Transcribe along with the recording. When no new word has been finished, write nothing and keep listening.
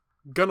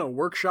Gonna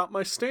workshop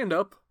my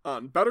stand-up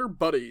on Better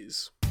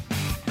Buddies.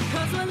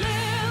 'Cause we're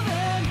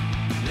living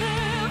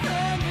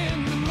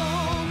in the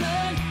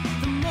moment.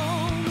 So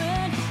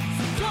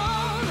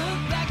don't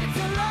look back, it's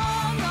a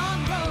long, long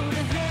road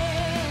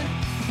ahead.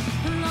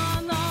 A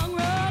long, long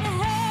road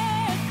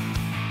ahead.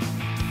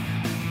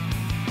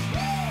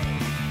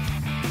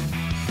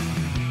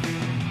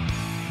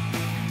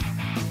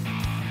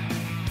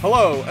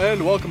 Hello,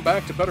 and welcome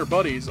back to Better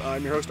Buddies.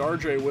 I'm your host,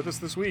 RJ. With us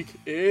this week,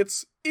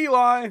 it's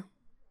Eli.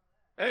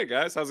 Hey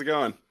guys, how's it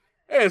going?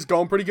 Hey, it's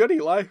going pretty good,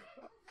 Eli.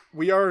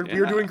 We're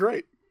doing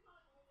great.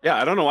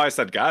 Yeah, I don't know why I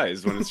said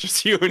guys when it's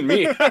just you and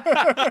me.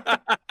 I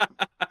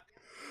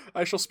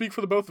shall speak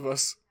for the both of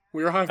us.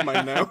 We are hive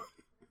mind now.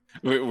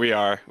 we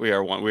are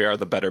one. We are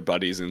the Better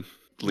Buddies in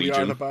Legion.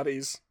 We are the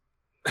buddies.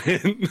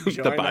 The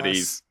Join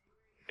buddies.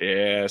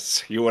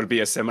 Yes, you will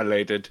be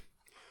assimilated.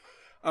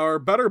 Our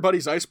Better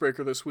Buddies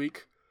icebreaker this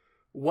week.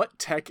 What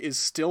tech is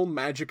still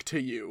magic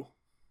to you?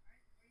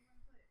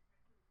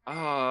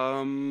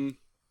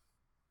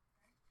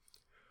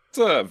 It's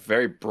a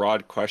very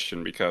broad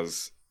question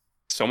because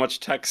so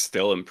much tech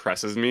still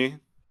impresses me.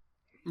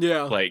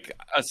 Yeah. Like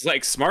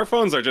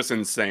smartphones are just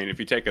insane if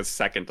you take a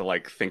second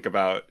to think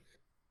about.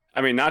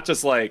 I mean, not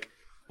just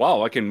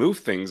wow, I can move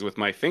things with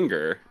my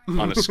finger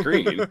on a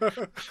screen.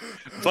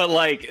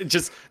 But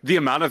just the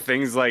amount of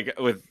things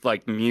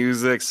with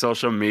music,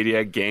 social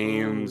media,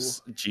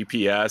 games,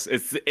 GPS,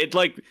 it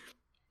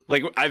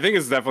I think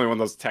it's definitely one of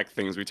those tech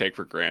things we take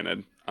for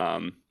granted.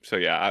 So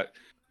yeah,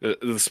 the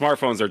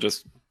smartphones are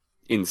just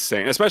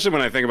insane, especially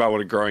when I think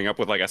about growing up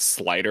with a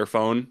slider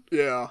phone.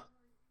 Yeah.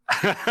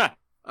 I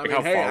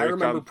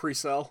remember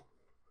pre-cell.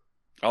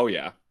 Oh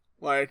yeah.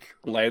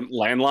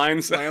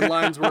 Landlines.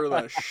 Landlines were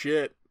the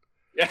shit.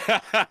 Yeah.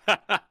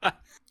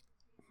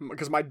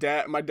 Because my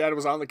dad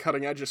was on the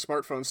cutting edge of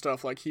smartphone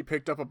stuff. He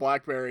picked up a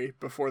BlackBerry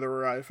before there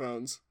were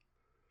iPhones.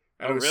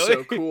 And it was really?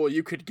 so cool.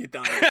 You could get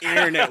on the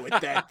internet with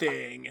that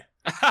thing.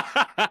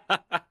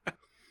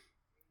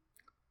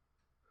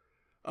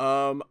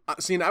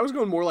 See, and I was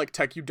going more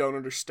tech you don't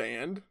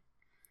understand.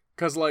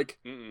 Because, I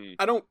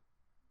don't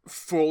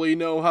fully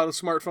know how the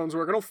smartphones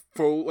work. I don't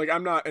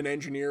I'm not an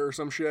engineer or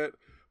some shit.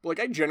 But,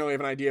 I generally have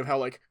an idea of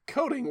how,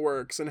 coding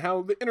works and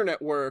how the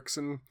internet works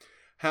and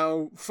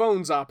how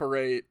phones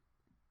operate.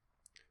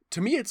 To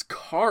me, it's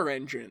car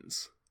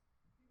engines.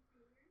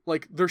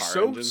 They're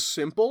so engines?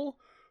 simple.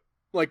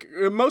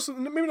 Most of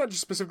them, maybe not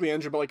just specifically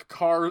engine, but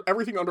car,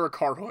 everything under a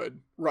car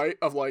hood, right?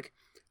 Of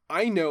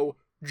I know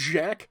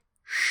jack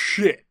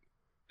shit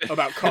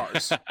about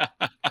cars.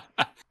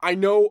 I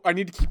know I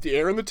need to keep the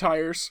air in the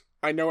tires.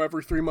 I know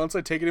every 3 months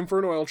I take it in for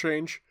an oil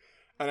change.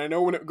 And I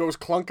know when it goes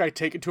clunk, I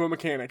take it to a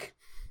mechanic.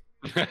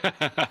 But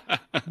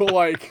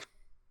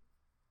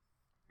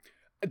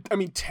I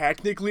mean,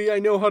 technically I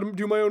know how to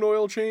do my own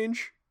oil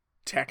change.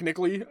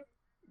 Technically.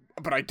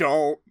 But I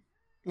don't.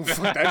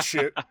 Fuck that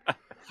shit.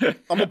 I'm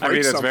gonna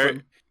break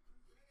something.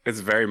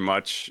 It's very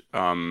much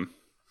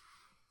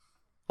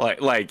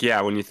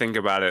yeah, when you think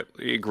about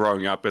it,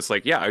 growing up, it's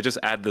I just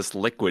add this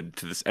liquid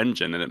to this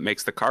engine and it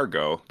makes the car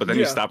go. But then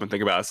you stop and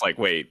think about it, it's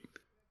wait,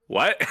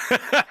 what?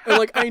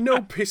 And I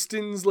know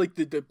pistons,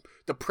 the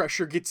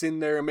pressure gets in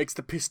there and makes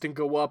the piston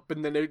go up,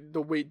 and then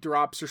the weight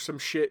drops or some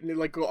shit, and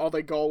all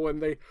they go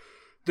and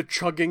the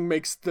chugging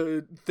makes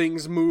the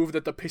things move,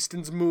 that the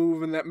pistons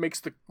move, and that makes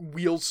the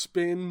wheels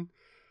spin.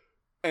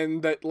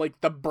 And that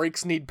the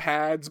brakes need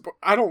pads, but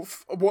I don't.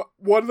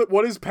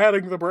 What is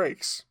padding the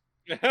brakes?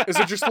 Is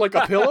it just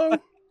a pillow?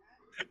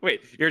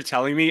 Wait, you're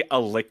telling me a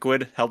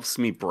liquid helps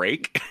me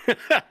brake?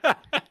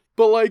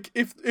 But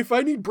if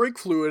I need brake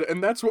fluid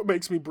and that's what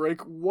makes me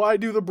brake, why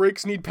do the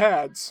brakes need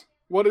pads?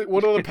 What are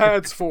the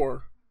pads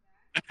for?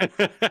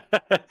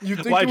 You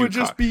think it would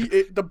just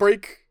be the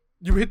brake?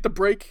 You hit the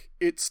brake,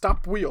 it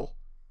stopped wheel.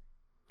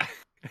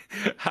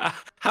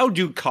 How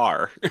do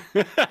car?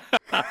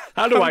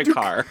 How do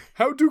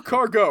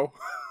car go?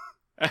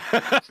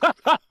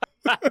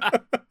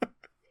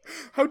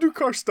 How do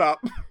car stop?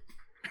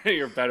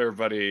 Your Better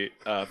Buddy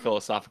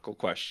philosophical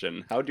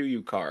question. How do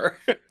you car?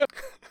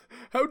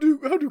 How do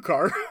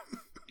car?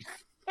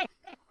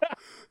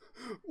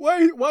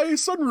 Why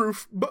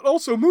sunroof but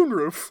also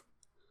moonroof?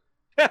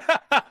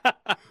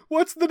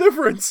 What's the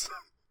difference?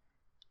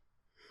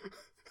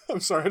 I'm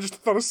sorry, I just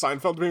thought of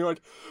Seinfeld being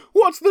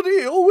what's the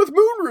deal with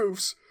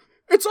moonroofs?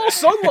 It's all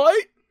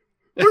sunlight.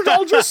 They're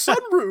all just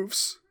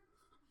sunroofs.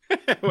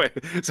 Wait,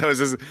 so is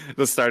this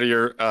the start of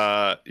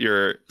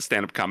your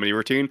stand-up comedy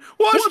routine?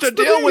 What's the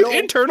deal with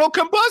internal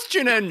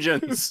combustion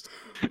engines?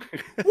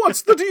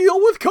 What's the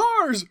deal with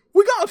cars?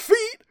 We got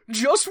feet,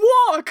 just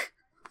walk.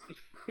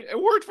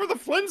 It worked for the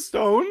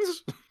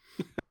Flintstones.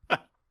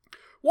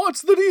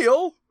 What's the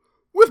deal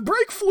with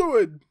brake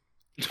fluid?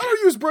 I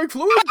don't use brake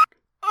fluid.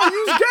 I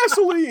use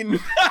gasoline.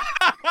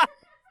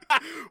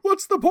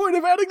 What's the point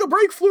of adding the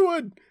brake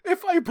fluid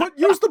if I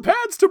use the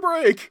pads to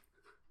brake?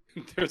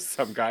 There's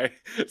some guy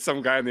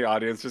in the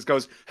audience just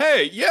goes,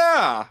 "Hey,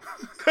 yeah."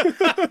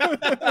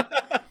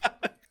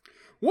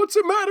 What's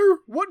it matter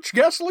which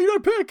gasoline I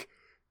pick?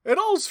 It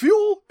all's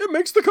fuel. It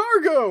makes the car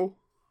go.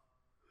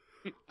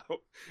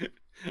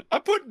 I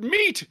put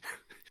meat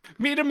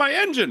in my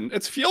engine.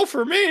 It's fuel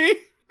for me.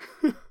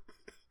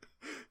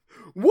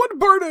 Wood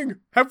burning!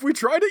 Have we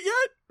tried it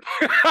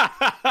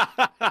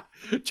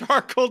yet?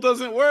 Charcoal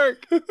doesn't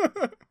work.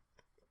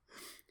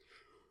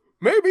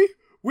 Maybe.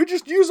 We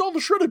just use all the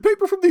shredded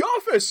paper from the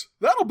office.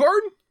 That'll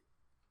burn.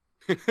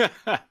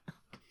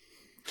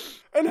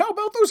 And how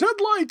about those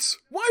headlights?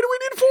 Why do we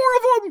need 4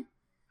 of them?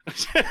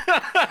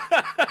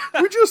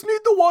 We just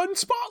need the one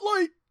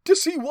spotlight to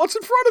see what's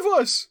in front of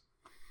us.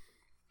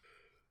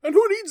 And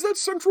who needs that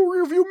central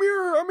rear view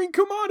mirror? I mean,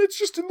 come on, it's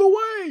just in the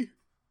way.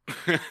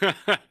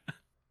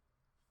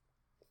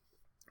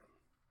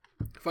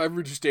 If I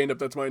ever do stand up,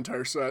 that's my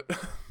entire set.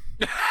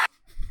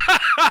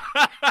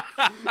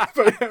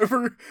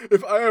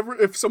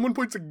 If someone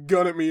points a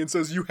gun at me and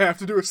says you have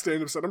to do a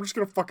stand up set, I'm just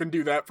gonna fucking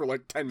do that for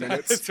like 10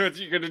 minutes. That's what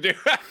you're gonna do.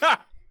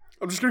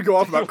 I'm just gonna go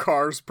off about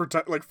cars,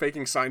 like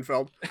faking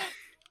Seinfeld.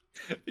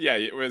 Yeah,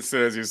 as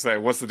soon as you say,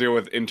 "What's the deal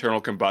with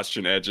internal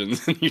combustion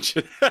engines?" and you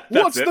just,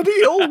 What's the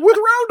deal with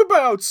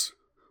roundabouts?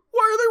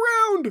 Why are they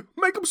round?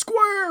 Make them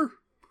square.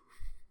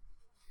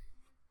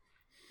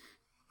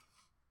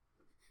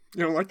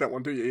 You don't like that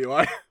one, do you,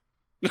 Eli?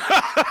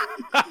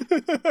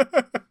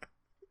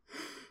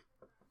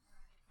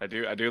 I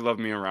do love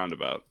me a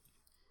roundabout.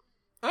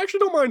 I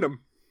actually don't mind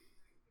them.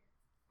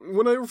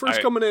 When they were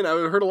first coming in, I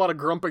heard a lot of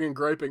grumping and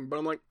griping, but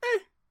I'm like,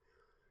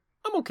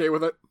 I'm okay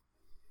with it.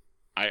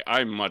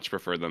 I much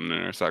prefer them in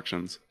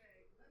intersections.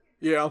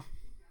 Yeah.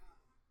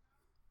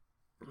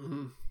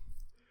 Mm-hmm.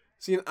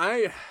 See,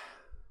 I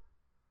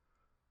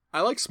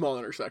like small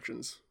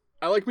intersections.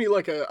 I like me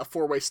like a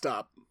 4-way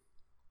stop.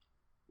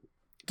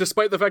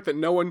 Despite the fact that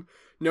no one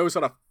knows how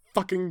to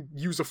fucking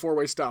use a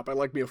 4-way stop, I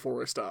like me a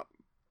 4-way stop.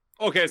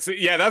 Okay, so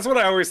yeah, that's what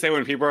I always say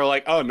when people are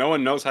like, "Oh, no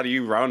one knows how to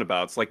use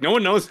roundabouts." Like, no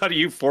one knows how to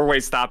use 4-way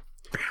stop.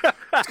 It's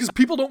because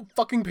people don't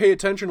fucking pay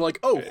attention. Like,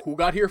 oh, who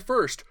got here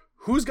first?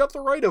 Who's got the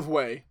right of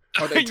way?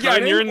 Are they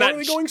turning or are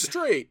they going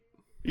straight?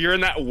 You're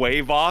in that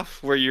wave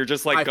off where you're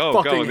just like, go,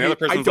 and the other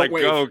person's like,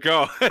 wave.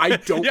 go. I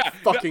don't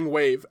fucking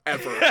wave,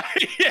 ever.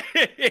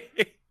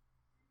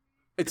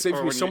 It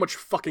saves me so much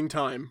fucking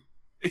time.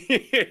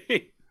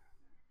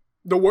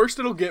 The worst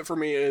it'll get for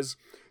me is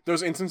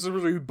those instances where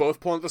we both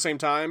pull at the same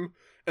time,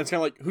 and it's kind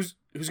of like, who's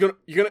gonna,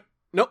 you're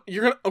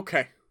gonna,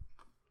 okay.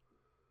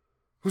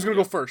 Who's gonna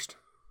go first?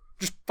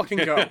 Just fucking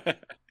go.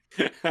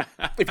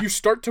 If you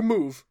start to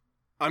move,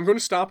 I'm gonna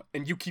stop,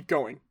 and you keep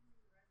going.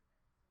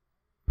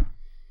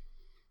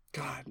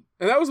 God.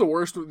 And that was the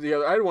worst. I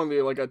had one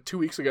like 2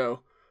 weeks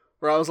ago,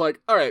 where I was like,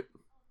 alright,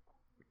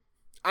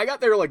 I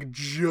got there like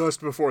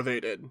just before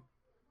they did.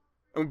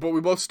 But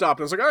we both stopped,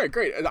 and I was like, alright,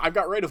 great, I've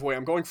got right of way,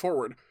 I'm going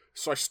forward.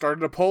 So I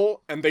started to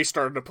pull, and they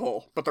started to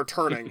pull, but they're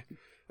turning. I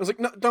was like,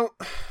 no, don't.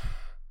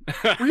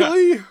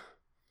 Really?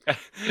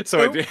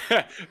 So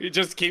you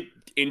just keep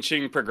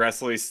inching,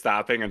 progressively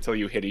stopping until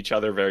you hit each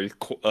other very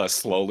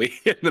slowly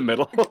in the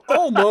middle.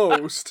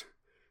 Almost.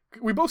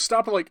 We both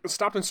stopped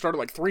and started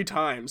like 3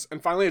 times,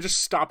 and finally I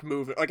just stopped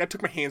moving. Like, I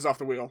took my hands off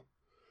the wheel.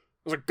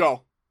 I was like,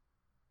 go.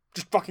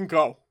 Just fucking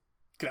go.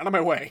 Get out of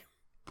my way.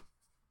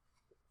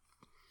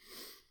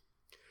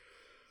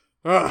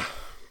 Ugh.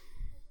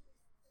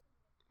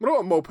 What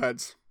about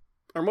mopeds?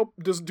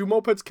 Do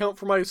mopeds count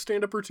for my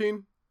stand-up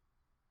routine?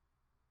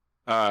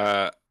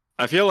 I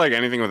feel like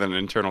anything with an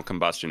internal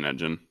combustion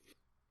engine.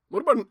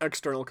 What about an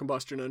external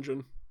combustion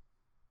engine?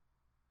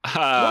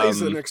 What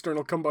is an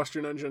external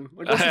combustion engine?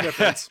 Like, what's the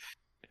difference?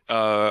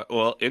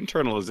 Well,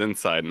 internal is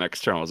inside and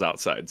external is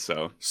outside,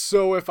 so...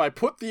 So if I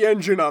put the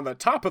engine on the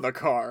top of the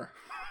car...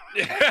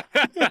 If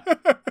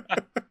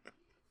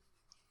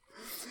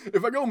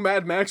I go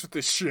Mad Max with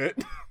this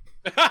shit...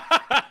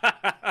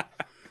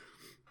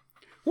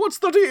 What's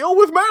the deal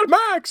with Mad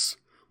Max?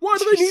 Why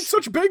do they need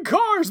such big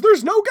cars?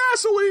 There's no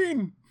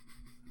gasoline!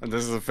 And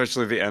this is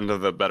officially the end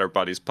of the Better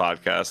Buddies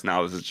podcast.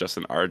 Now this is just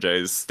an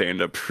RJ's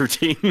stand-up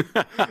routine.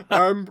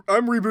 I'm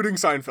rebooting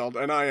Seinfeld,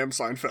 and I am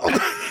Seinfeld.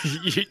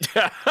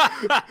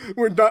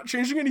 We're not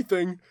changing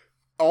anything.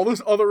 All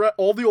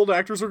the old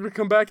actors are going to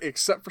come back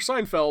except for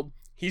Seinfeld.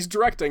 He's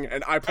directing,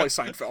 and I play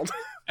Seinfeld.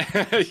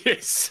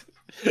 Yes.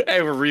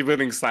 Hey, we're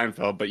rebooting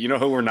Seinfeld, but you know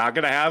who we're not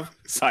going to have?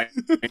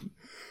 Seinfeld.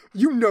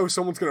 You know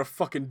someone's going to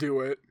fucking do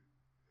it.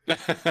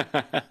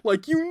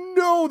 Like, you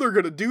know they're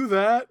going to do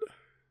that.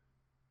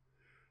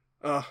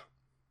 Well,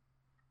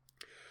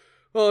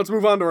 let's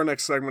move on to our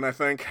next segment, I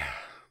think.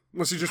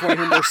 Unless you just want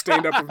to hear more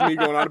stand-up of me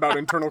going on about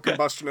internal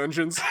combustion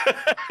engines.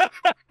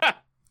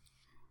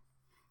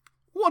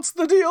 What's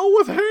the deal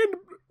with the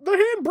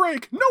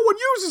handbrake? No one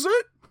uses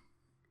it!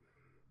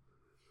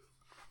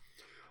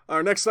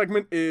 Our next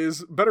segment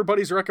is Better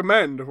Buddies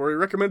Recommend, where we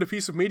recommend a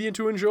piece of media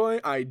to enjoy.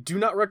 I do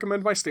not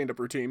recommend my stand-up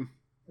routine.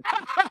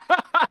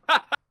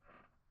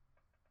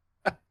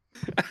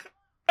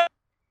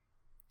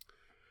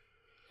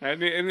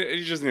 And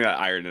you just need to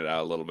iron it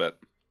out a little bit.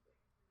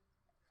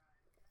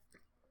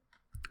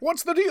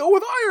 What's the deal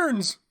with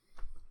irons?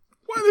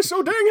 Why are they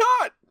so dang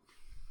hot?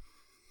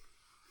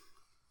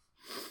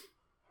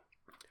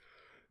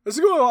 This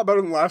is going a lot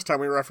better than last time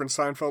we referenced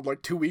Seinfeld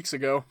like 2 weeks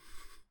ago.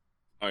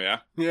 Oh yeah.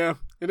 Yeah,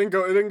 it didn't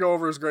go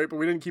over as great, but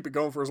we didn't keep it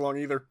going for as long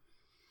either.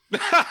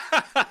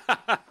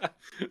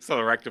 So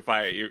to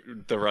rectify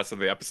it, the rest of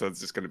the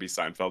episode's just going to be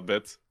Seinfeld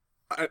bits.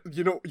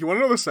 You want to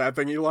know the sad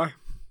thing, Eli?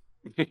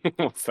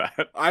 What's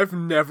that? I've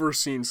never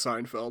seen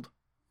Seinfeld.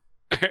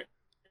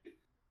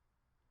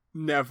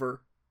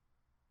 Never.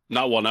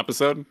 Not one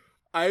episode?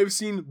 I have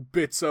seen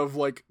bits of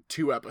like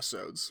 2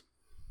 episodes.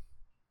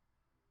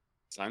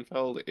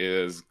 Seinfeld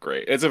is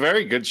great. It's a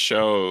very good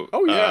show.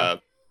 Oh, yeah.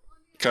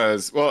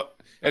 Because,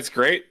 it's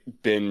great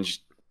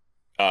binge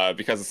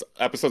because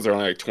episodes are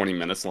only like 20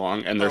 minutes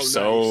long, and they're nice.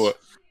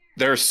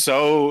 they're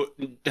so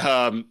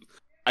I'm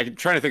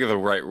trying to think of the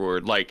right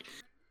word, like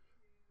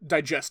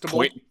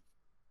Digestible.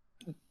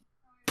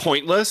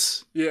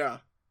 Pointless. Yeah.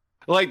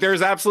 Like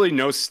there's absolutely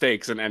no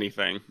stakes in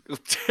anything.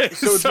 So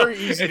it's very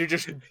easy to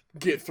just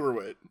get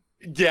through it.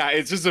 Yeah,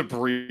 it's just a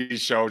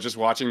breeze show. Just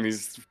watching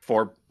these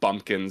 4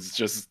 bumpkins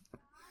just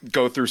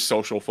go through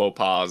social faux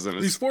pas, and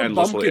These it's 4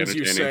 endlessly bumpkins,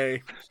 you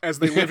entertaining. say, as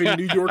they live in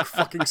New York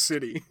fucking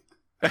City.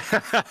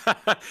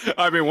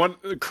 I mean,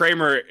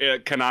 Kramer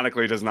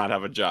canonically does not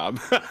have a job,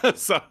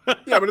 so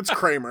Yeah, but it's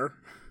Kramer.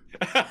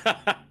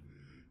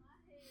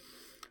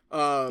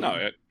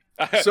 no.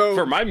 So-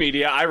 For my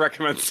media, I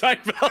recommend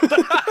Seinfeld.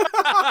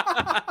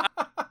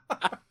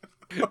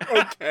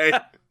 Okay.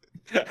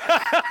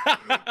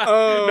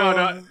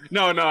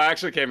 No. I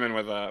actually came in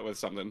with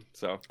something.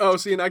 So Oh,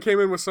 see, and I came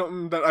in with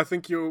something that I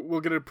think you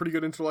will get a pretty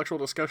good intellectual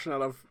discussion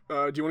out of.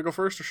 Do you want to go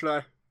first, or should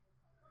I?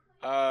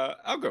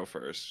 I'll go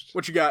first.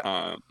 What you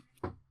got?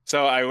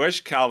 So I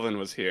wish Calvin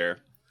was here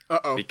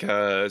Uh-oh.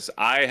 because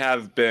I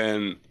have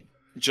been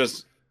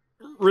just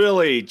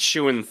really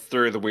chewing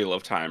through the Wheel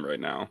of Time right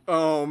now.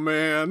 Oh,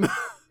 man.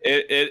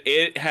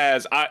 It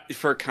has,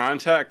 for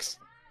context,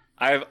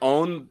 I've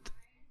owned,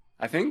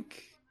 I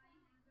think,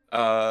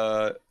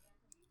 12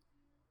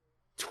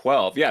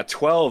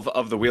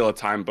 of the Wheel of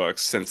Time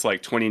books since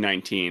like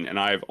 2019, and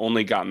I've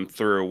only gotten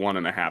through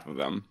 1.5 of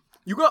them.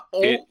 You got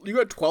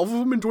 12 of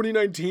them in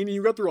 2019, and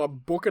you got through a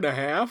book and a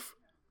half?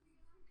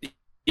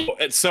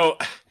 So,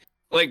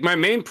 like, my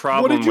main What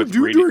problem did you with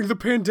do reading... during the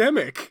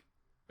pandemic?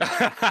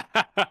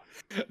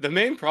 The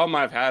main problem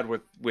I've had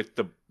with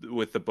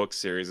the book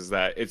series is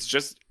that it's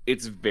just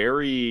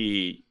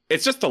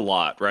a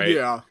lot, right?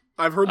 Yeah.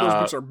 I've heard those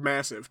books are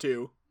massive,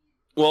 too.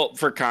 Well,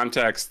 for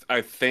context,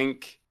 I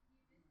think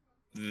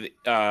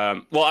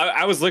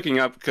I was looking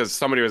up because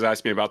somebody was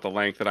asking me about the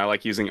length, and I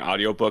like using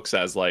audiobooks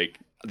as like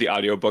the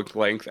audiobook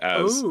length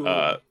as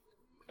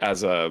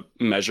a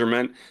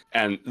measurement.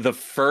 And the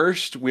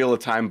first Wheel of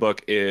Time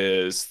book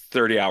is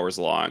 30 hours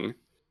long.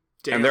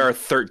 Damn. And there are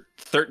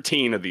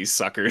 13 of these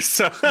suckers.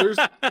 So There's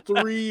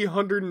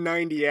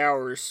 390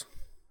 hours.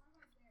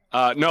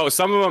 no,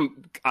 some of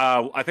them,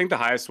 I think the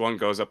highest one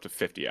goes up to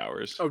 50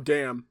 hours. Oh,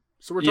 damn.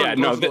 So we're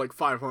talking close to like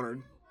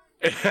 500.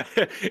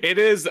 It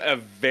is a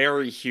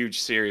very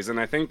huge series, and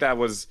I think I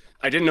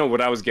didn't know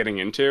what I was getting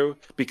into,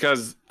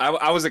 because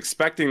I was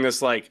expecting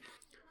this like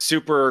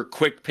super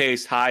quick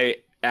paced, high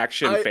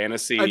action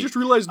fantasy. I just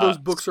realized those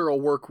books are a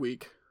work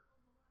week.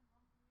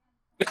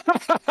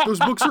 Those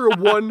books are a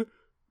 1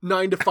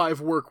 9 to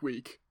 5 work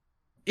week.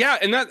 Yeah,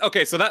 and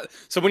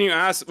so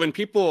when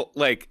people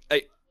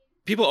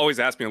people always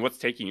ask me what's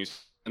taking you,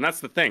 and that's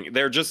the thing.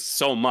 They're just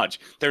so much.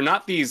 They're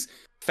not these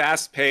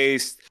fast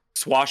paced,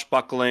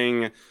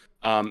 swashbuckling,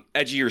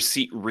 edge of your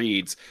seat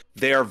reads.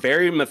 They are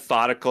very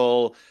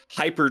methodical,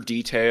 hyper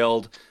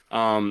detailed.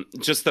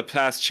 Just the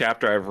past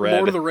chapter I've read.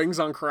 Lord of the Rings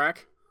on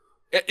crack?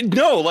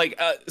 No,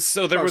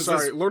 so there was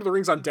Lord of the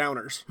Rings on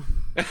downers.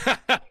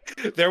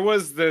 there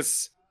was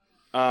this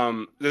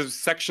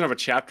section of a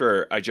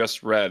chapter I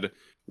just read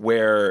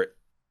where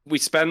we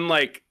spend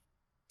like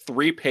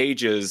 3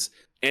 pages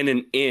in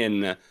an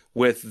inn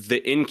with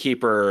the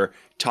innkeeper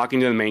talking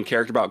to the main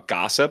character about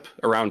gossip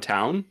around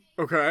town.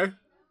 Okay.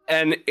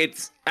 And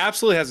it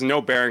absolutely has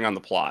no bearing on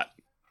the plot.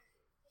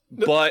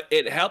 But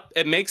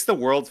it makes the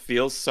world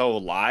feel so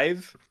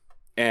alive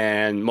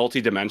and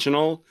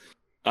multidimensional.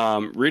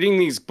 Reading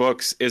these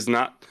books is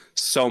not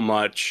so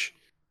much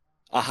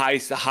a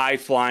high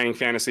flying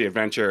fantasy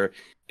adventure.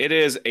 It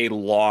is a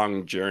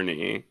long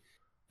journey.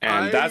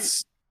 And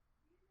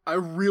I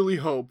really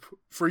hope,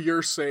 for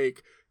your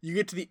sake, you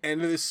get to the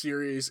end of this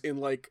series in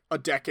like a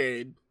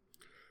decade.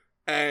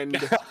 And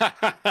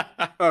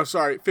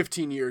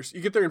 15 years.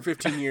 You get there in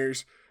 15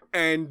 years,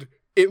 and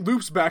it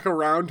loops back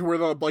around to where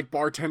the like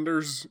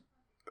bartenders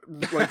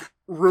like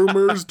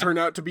rumors turn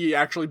out to be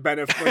actually part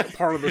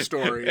of the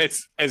story.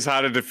 It's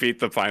how to defeat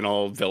the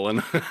final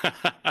villain.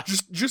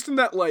 just in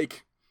that,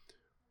 like,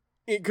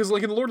 because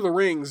like in Lord of the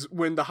Rings,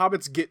 when the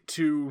hobbits get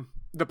to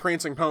the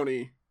Prancing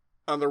Pony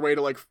on their way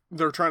to, like,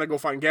 they're trying to go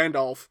find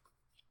Gandalf,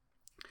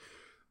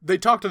 they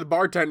talk to the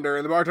bartender,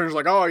 and the bartender's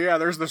like, "Oh yeah,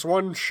 there's this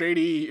one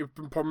shady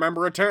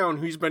member of town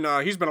who's been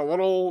a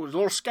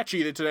little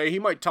sketchy today. He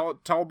might tell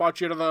about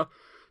you to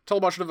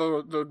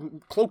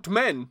the cloaked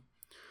men."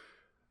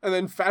 And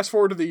then fast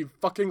forward to the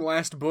fucking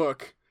last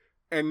book,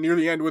 and near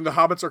the end, when the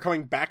hobbits are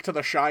coming back to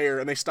the Shire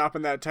and they stop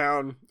in that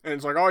town, and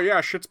it's like, oh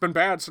yeah, shit's been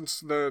bad since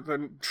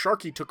the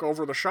Sharky took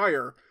over the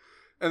Shire,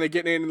 and they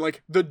get in, and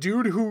like the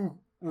dude who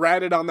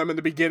ratted on them in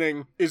the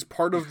beginning is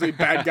part of the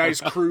bad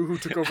guys crew who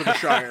took over the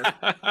Shire.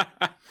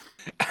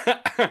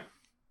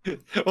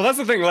 Well, that's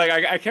the thing. Like,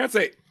 I can't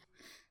say.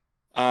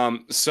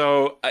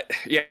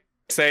 Yeah,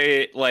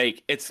 say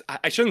like it's.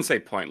 I shouldn't say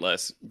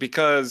pointless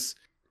because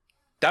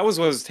that was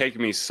what was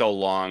taking me so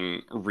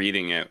long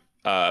reading it.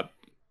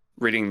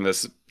 Reading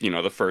this,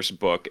 the first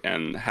book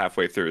and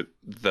halfway through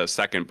the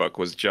second book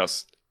was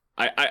just.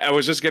 I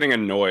was just getting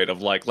annoyed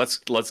of like let's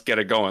get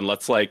it going.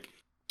 Let's like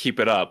keep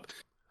it up.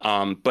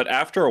 But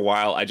after a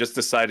while, I just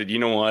decided, you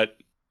know what?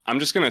 I'm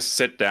just gonna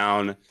sit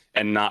down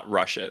and not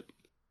rush it.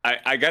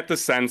 I get the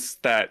sense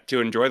that to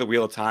enjoy the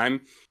Wheel of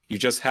Time, you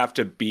just have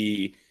to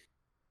be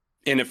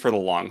in it for the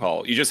long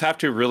haul. You just have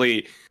to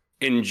really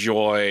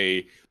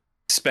enjoy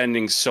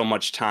spending so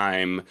much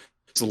time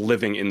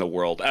living in the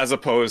world, as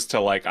opposed to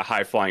like a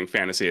high-flying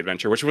fantasy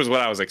adventure, which was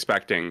what I was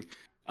expecting.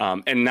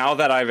 And now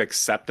that I've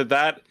accepted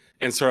that,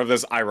 in sort of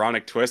this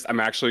ironic twist, I'm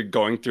actually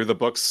going through the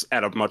books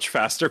at a much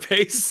faster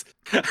pace.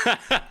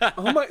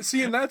 Oh my!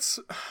 See, and that's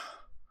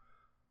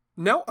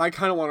now I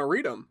kind of want to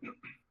read them,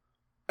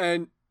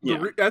 and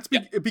that's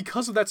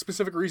because of that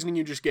specific reasoning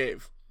you just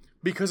gave,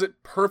 because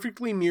it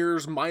perfectly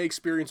mirrors my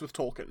experience with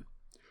Tolkien,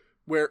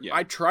 where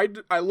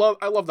I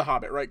love The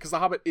Hobbit, right? Because The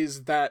Hobbit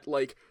is that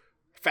like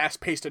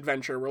fast-paced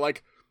adventure where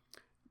like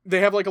they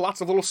have like lots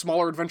of little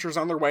smaller adventures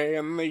on their way,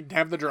 and they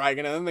have the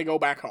dragon, and then they go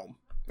back home.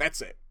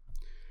 That's it.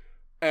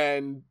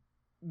 And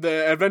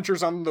the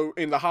adventures in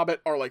The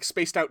Hobbit are like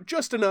spaced out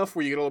just enough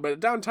where you get a little bit of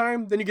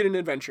downtime, then you get an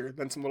adventure,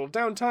 then some little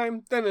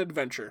downtime, then an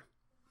adventure.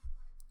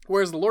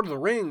 Whereas The Lord of the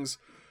Rings,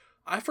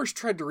 I first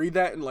tried to read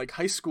that in like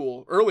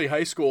early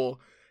high school,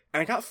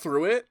 and I got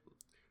through it,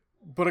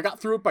 but I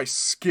got through it by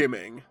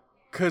skimming.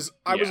 Because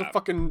I was a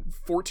fucking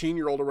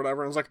 14-year-old or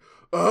whatever, and I was like,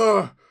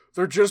 ugh,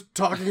 they're just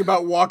talking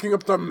about walking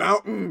up the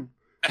mountain.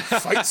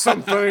 Fight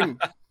something.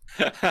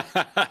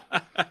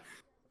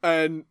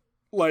 And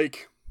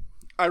like,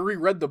 I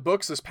reread the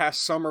books this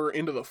past summer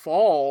into the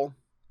fall,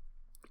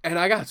 and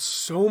I got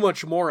so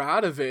much more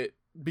out of it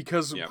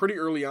because pretty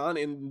early on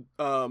in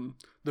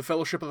the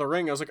Fellowship of the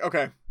Ring, I was like,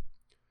 okay,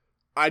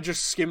 I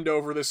just skimmed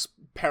over this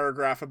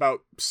paragraph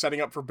about setting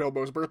up for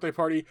Bilbo's birthday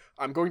party.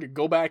 I'm going to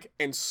go back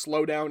and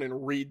slow down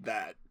and read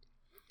that.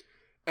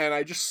 And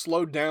I just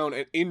slowed down,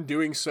 and in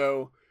doing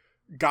so,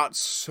 got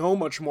so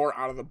much more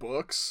out of the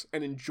books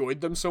and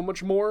enjoyed them so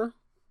much more.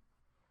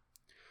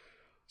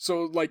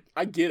 So, like,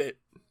 I get it.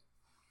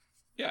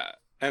 Yeah,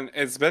 and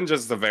it's been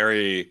just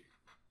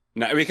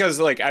because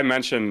like I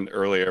mentioned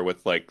earlier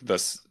with like the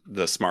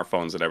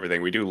smartphones and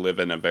everything, we do live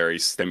in a very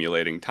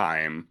stimulating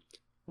time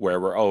where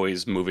we're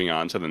always moving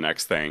on to the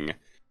next thing,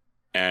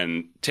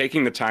 and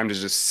taking the time to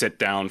just sit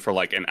down for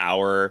like an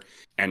hour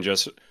and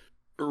just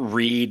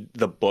read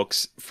the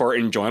books for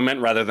enjoyment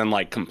rather than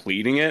like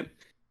completing it.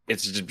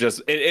 It's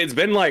just it's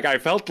been like I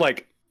felt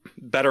like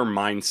better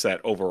mindset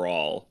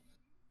overall.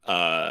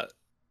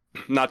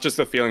 Not just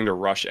the feeling to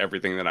rush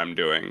everything that I'm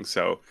doing.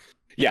 So,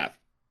 yeah,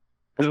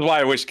 this is why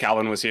I wish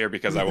Calvin was here,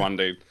 because I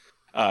wanted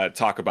to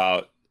talk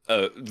about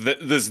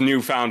this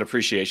newfound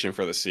appreciation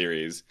for the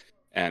series,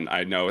 and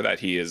I know that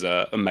he is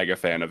a mega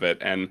fan of it,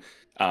 and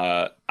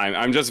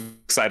I'm just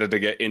excited to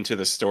get into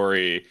the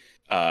story,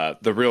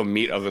 the real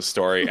meat of the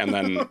story, and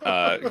then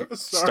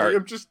Sorry,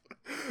 I'm just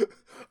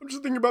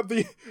thinking about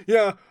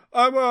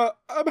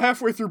I'm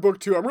halfway through book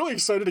 2. I'm really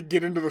excited to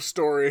get into the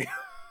story.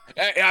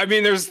 I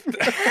mean, there's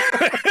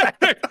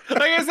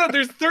like I said,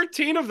 there's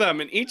 13 of them,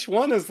 and each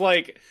one is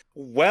like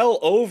well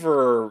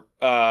over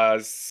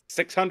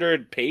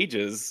 600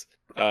 pages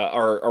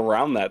or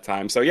around that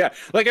time. So yeah,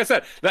 like I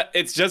said, that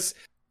it's just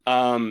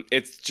a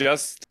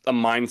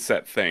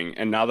mindset thing.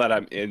 And now that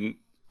I'm in,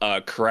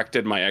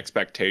 corrected my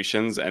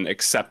expectations and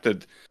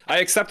accepted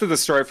the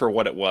story for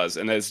what it was,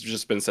 and it's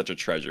just been such a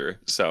treasure.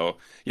 So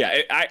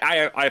yeah,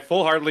 I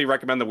full-heartedly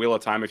recommend The Wheel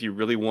of Time if you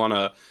really want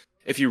to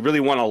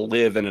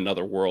live in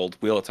another world.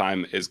 Wheel of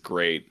Time is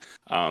great.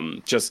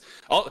 Just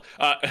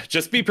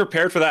be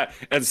prepared for that.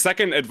 And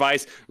second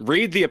advice,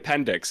 read the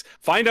appendix.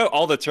 Find out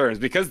all the terms,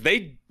 because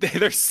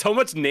there's so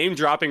much name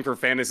dropping for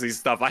fantasy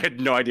stuff. I had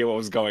no idea what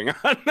was going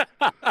on.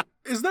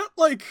 Is that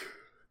like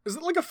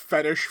a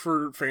fetish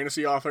for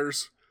fantasy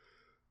authors?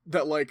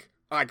 That like,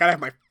 I gotta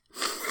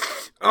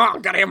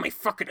have my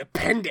fucking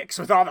appendix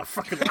with all the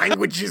fucking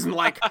languages and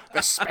like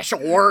the special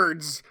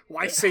words.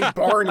 Why say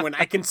barn when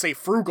I can say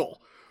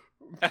frugal?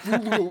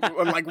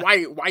 Like,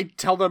 why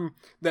tell them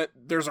that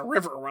there's a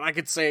river when I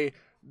could say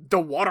the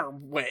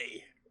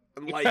waterway?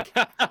 Like,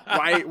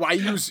 why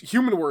use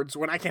human words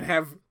when I can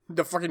have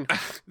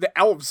the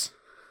elves?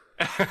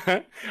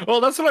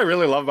 Well, that's what I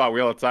really love about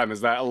Wheel of Time,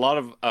 is that a lot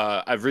of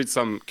I've read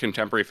some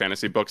contemporary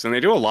fantasy books, and they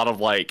do a lot of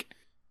like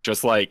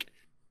just like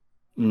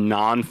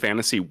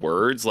non-fantasy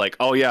words, like,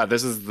 oh yeah,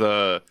 this is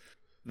the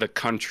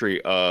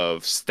country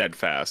of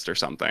Steadfast or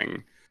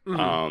something.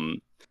 Mm-hmm.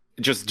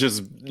 just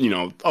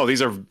oh,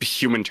 these are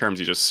human terms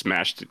you just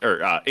smashed,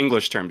 or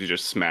English terms you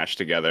just smashed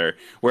together.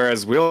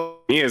 Whereas Will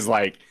Me is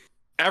like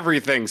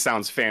everything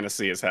sounds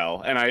fantasy as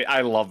hell, and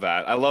I love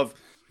that.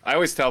 I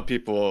always tell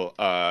people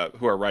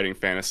who are writing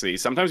fantasy,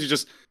 sometimes you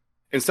just,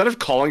 instead of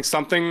calling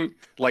something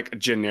like a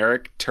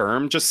generic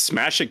term, just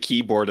smash a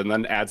keyboard and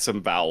then add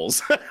some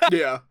vowels.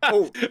 Yeah.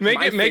 Oh, make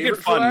it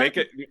fun. Make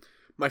it.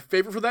 My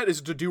favorite for that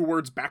is to do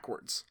words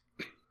backwards.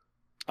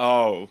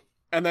 Oh.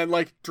 And then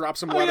like drop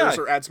some letters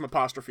or add some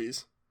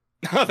apostrophes.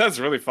 That's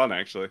really fun,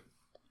 actually.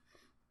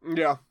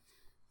 Yeah.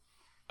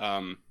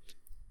 But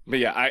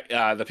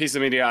yeah, the piece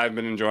of media I've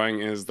been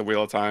enjoying is the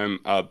Wheel of Time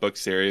book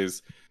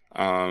series.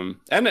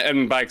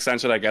 And by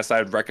extension, I guess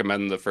I'd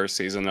recommend the first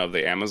season of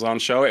the Amazon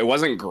show. It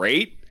wasn't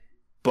great,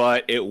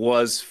 but it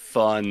was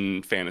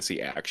fun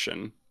fantasy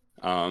action.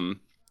 Kind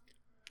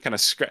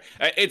of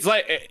it's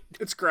like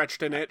it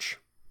scratched an itch.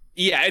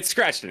 Yeah, it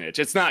scratched an itch.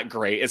 It's not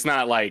great. It's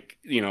not like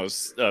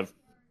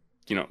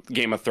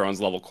Game of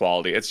Thrones level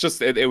quality. It's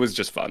just it was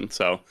just fun.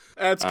 So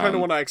that's kind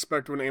of what I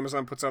expect when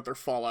Amazon puts out their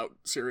Fallout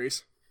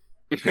series.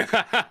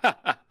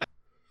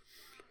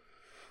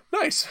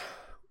 Nice.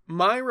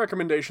 My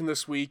recommendation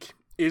this week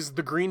is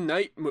the Green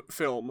Knight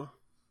film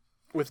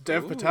with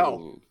Dev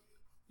Patel.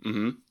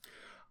 Mm-hmm.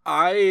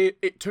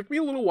 It took me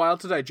a little while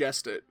to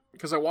digest it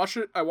because I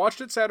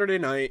watched it Saturday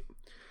night,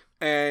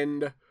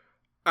 and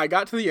I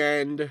got to the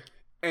end,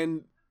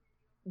 and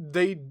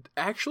they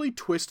actually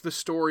twist the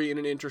story in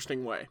an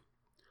interesting way.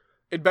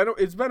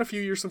 It's been a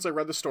few years since I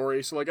read the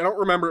story, so like I don't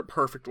remember it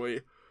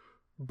perfectly,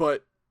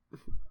 but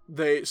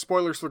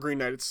spoilers for the Green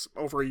Knight, it's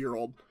over a year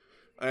old,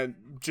 and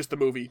just the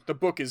movie. The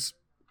book is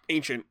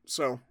ancient,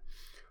 so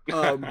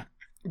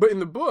but in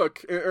the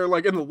book, or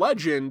like in the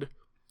legend,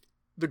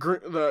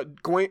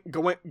 Gawain,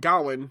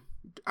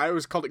 I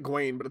always called it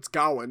Gawain, but it's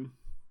Gawain.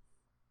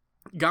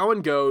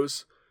 Gawain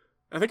goes,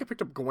 I think I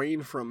picked up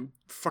Gawain from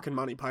fucking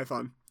Monty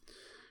Python.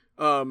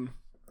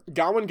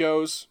 Gawain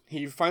goes,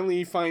 he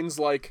finally finds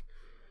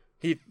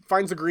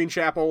the Green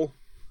Chapel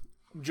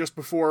just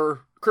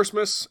before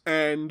Christmas,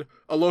 and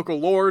a local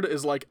lord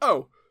is like,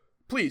 oh,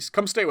 please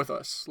come stay with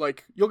us.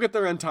 Like, you'll get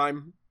there in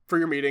time for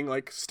your meeting.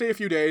 Like, stay a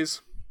few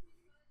days.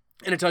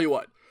 And I tell you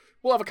what,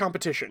 we'll have a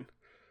competition.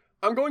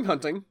 I'm going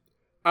hunting.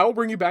 I will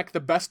bring you back the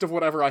best of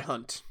whatever I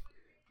hunt.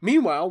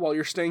 Meanwhile, while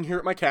you're staying here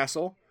at my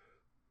castle,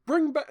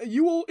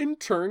 you will in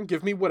turn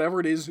give me whatever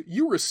it is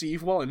you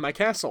receive while in my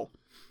castle.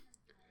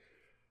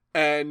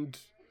 And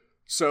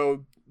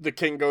so the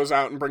king goes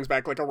out and brings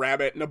back like a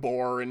rabbit and a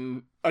boar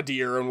and a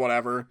deer and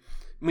whatever.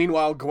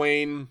 Meanwhile,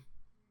 Gawain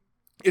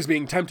is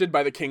being tempted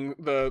by the king,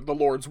 the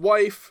lord's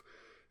wife.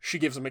 She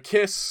gives him a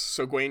kiss,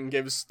 so Gawain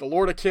gives the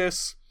lord a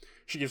kiss.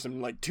 She gives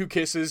him like 2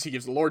 kisses. He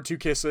gives the lord 2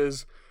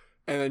 kisses.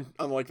 And then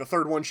on like the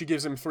third one, she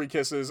gives him 3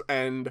 kisses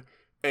and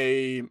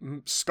a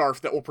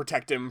scarf that will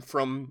protect him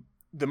from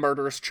the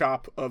murderous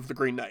chop of the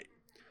Green Knight.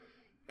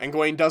 And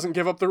Gawain doesn't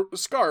give up the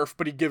scarf,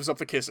 but he gives up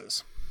the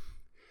kisses.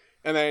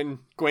 And then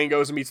Gawain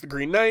goes and meets the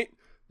Green Knight.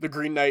 The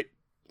Green Knight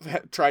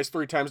tries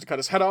 3 times to cut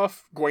his head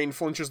off. Gawain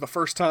flinches the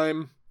first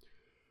time,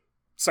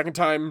 second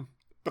time,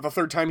 but the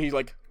third time he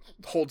like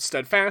holds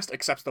steadfast,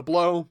 accepts the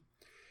blow.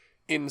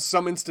 In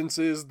some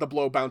instances, the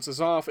blow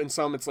bounces off. In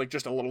some, it's like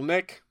just a little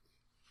nick.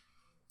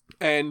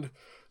 And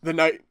the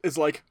knight is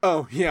like,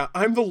 oh yeah,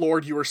 I'm the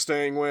lord you were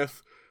staying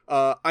with.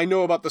 I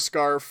know about the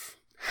scarf.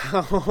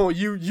 Oh,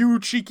 you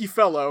cheeky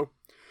fellow.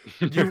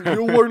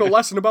 You'll learn a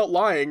lesson about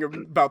lying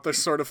about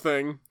this sort of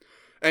thing.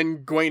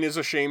 And Gawain is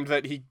ashamed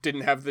that he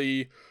didn't have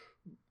the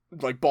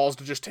like balls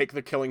to just take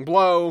the killing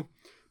blow,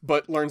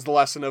 but learns the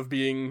lesson of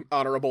being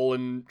honorable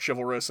and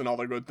chivalrous and all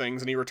the good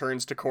things, and he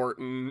returns to court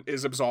and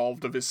is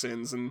absolved of his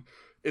sins and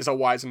is a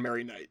wise and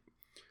merry knight.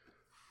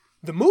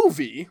 The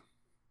movie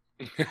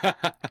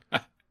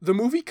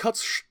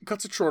cuts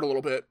it short a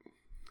little bit.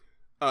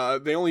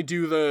 They only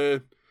do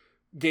the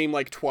game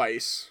like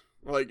twice,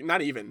 or like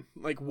not even,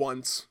 like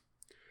once.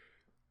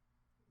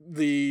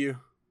 The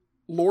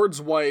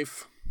Lord's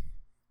wife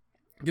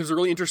gives a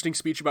really interesting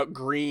speech about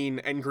green,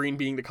 and green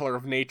being the color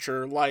of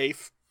nature,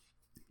 life,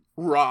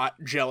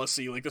 rot,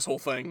 jealousy, like this whole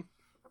thing.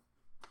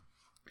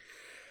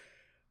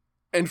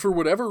 And for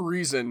whatever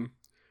reason,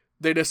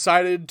 they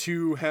decided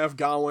to have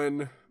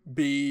Gawain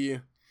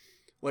be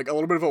like a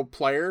little bit of a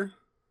player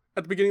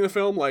at the beginning of the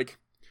film. Like,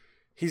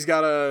 he's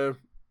got a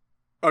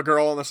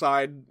girl on the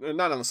side,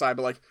 not on the side,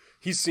 but like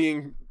he's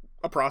seeing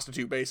a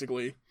prostitute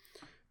basically,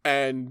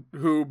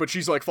 but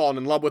she's like fallen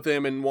in love with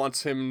him and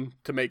wants him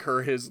to make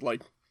her his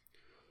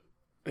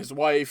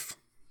wife,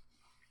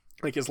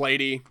 like his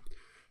lady,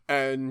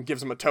 and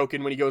gives him a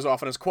token when he goes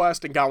off on his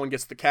quest. And Gawain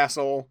gets the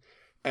castle,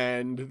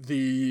 and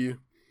the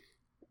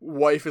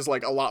wife is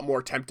like a lot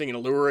more tempting and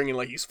alluring, and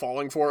like he's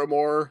falling for it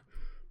more.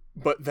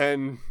 But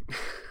then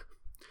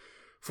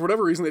for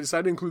whatever reason, they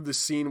decided to include this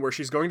scene where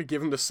she's going to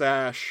give him the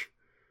sash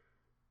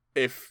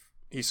if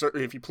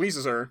he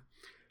pleases her,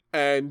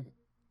 and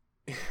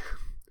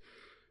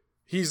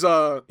he's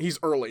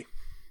early.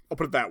 I'll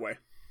put it that way.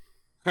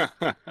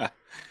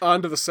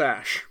 Onto the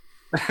sash.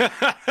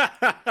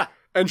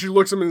 And she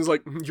looks at him and is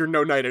like, "You're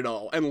no knight at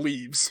all," and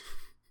leaves.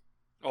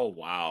 Oh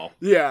wow.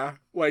 Yeah,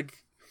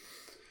 like,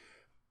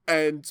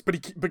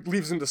 but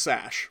leaves him to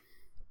Sash.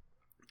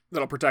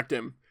 That'll protect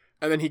him.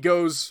 And then he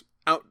goes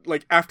out,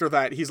 like, after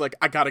that, he's like,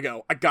 I gotta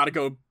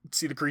go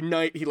see the Green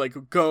Knight. He,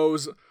 like,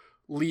 goes,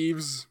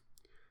 leaves,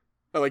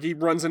 like, he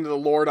runs into the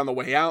Lord on the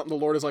way out, and the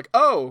Lord is like,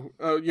 oh,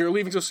 you're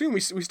leaving so soon, we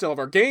still have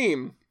our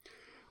game.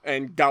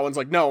 And Gawain's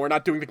like, no, we're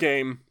not doing the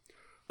game.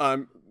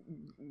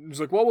 He's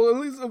like, well, at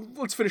least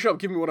let's finish up,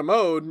 give me what I'm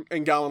owed.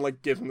 And Gawain,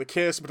 like, gives him the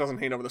kiss, but doesn't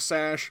hand over the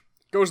sash.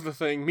 Goes to the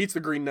thing, meets the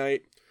Green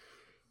Knight.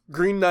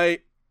 Green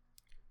Knight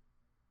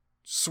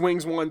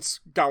swings once,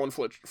 Gawain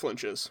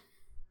flinches.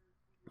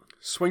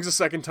 Swings a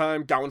second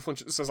time, Gawain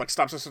flinches, says, like,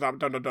 stop,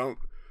 don't.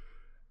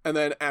 And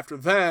then after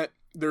that,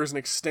 there's an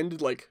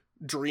extended, like,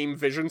 dream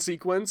vision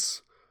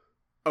sequence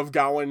of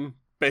Gawain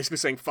basically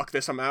saying, fuck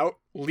this, I'm out,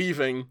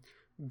 leaving,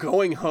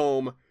 going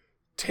home,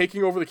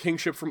 taking over the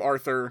kingship from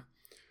Arthur,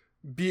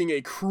 being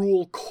a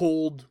cruel,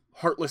 cold,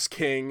 heartless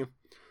king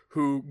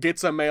who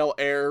gets a male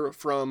heir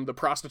from the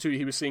prostitute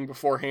he was seeing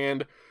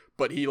beforehand,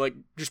 but he, like,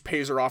 just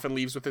pays her off and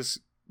leaves with his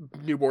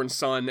newborn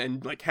son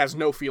and, like, has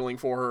no feeling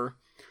for her.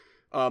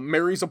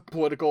 Does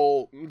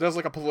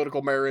like a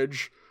political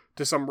marriage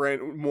to some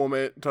random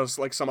woman, does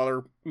like some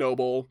other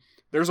noble.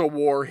 There's a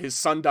war, his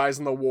son dies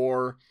in the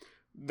war.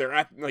 They're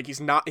at, like,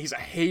 he's a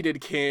hated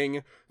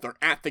king. They're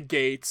at the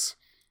gates,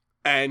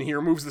 and he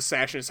removes the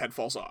sash and his head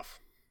falls off.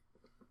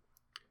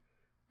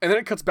 And then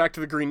it cuts back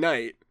to the Green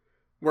Knight,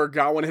 where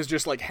Gawain has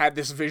just, like, had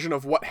this vision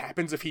of what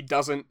happens if he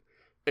doesn't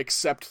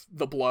accept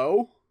the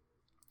blow.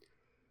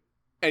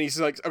 And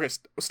he's like, okay,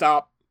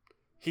 stop.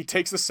 He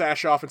takes the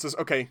sash off and says,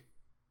 okay,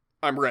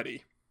 I'm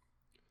ready.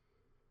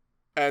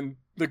 And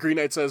the Green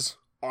Knight says,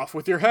 off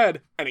with your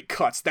head, and it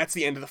cuts. That's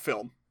the end of the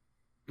film.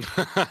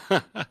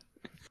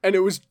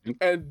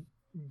 And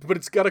but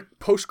it's got a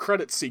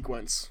post-credit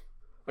sequence.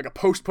 Like a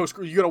post,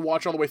 you gotta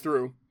watch all the way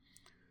through.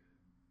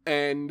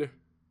 It's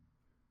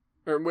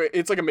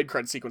like a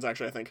mid-credit sequence,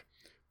 actually, I think,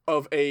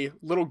 of a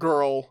little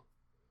girl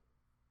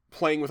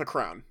playing with a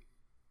crown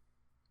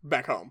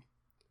back home.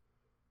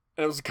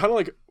 And it was kind of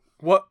like,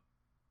 what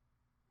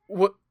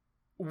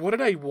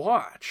did I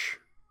watch?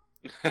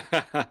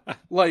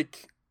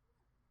 Like,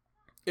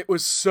 it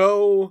was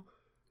so,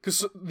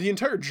 because the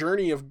entire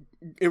journey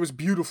it was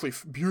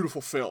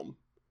beautiful film,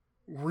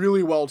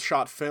 really well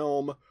shot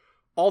film.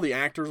 All the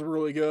actors were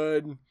really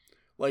good.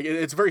 Like,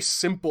 it's a very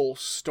simple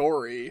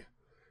story,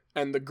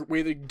 and the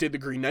way they did the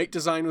Green Knight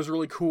design was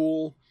really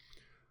cool.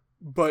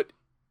 But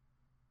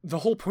the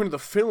whole point of the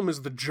film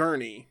is the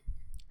journey,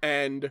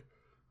 and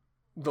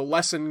the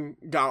lesson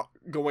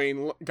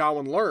Gawain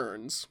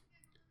learns.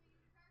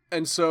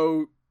 And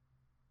so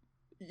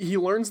he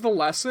learns the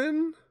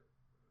lesson,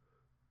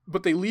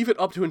 but they leave it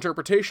up to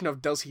interpretation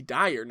of, does he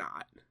die or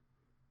not?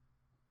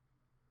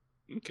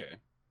 Okay.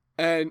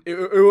 And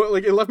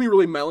it left me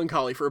really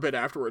melancholy for a bit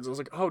afterwards. I was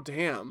like, oh,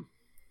 damn.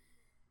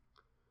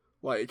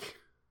 Like,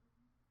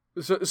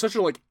 such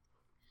a, like,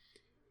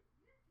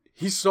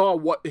 he saw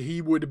what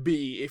he would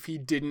be if he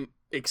didn't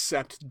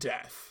accept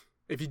death.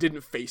 If he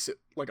didn't face it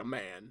like a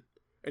man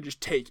and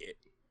just take it.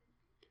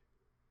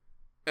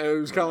 And it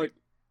was kind of like,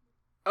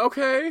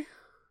 okay.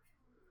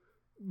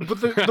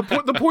 But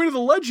the point of the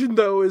legend,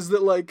 though, is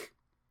that, like,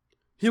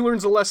 he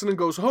learns a lesson and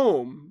goes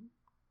home.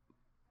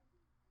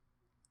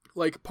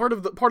 Like, part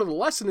of the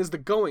lesson is the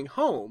going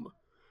home,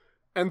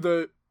 and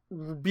the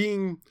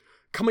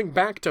coming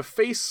back to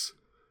face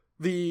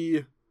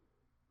the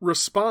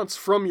response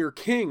from your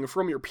king,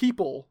 from your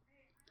people,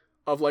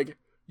 of, like,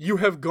 you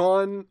have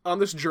gone on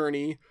this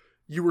journey.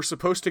 You were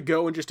supposed to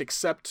go and just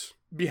accept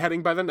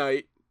beheading by the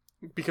knight,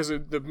 because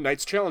the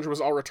knight's challenge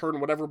was, I'll return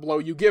whatever blow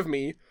you give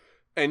me.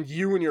 And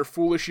you and your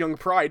foolish young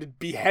pride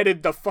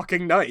beheaded the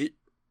fucking knight.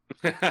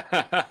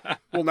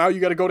 Well, now you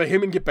gotta go to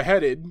him and get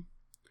beheaded.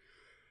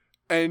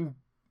 And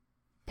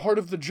part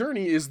of the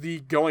journey is the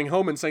going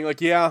home and saying, like,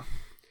 yeah,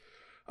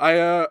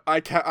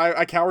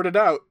 I cowered it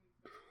out.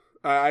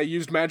 I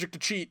used magic to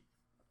cheat.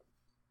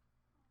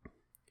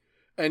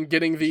 And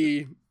getting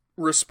the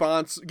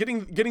response,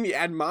 getting the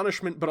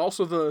admonishment, but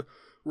also the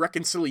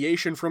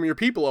reconciliation from your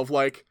people of,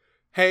 like,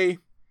 hey,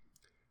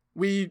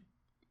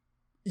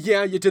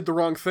 yeah, you did the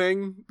wrong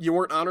thing, you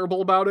weren't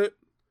honorable about it,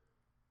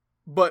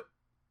 but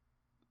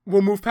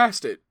we'll move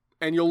past it,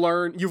 and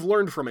you've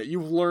learned from it,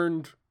 you've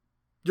learned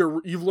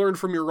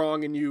from your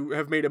wrong, and you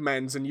have made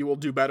amends, and you will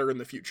do better in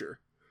the future.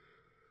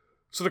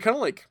 So to kind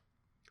of, like,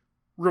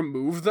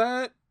 remove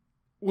that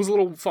was a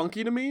little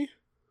funky to me.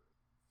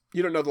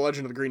 You don't know The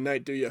Legend of the Green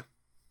Knight, do you?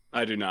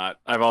 I do not.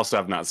 I've also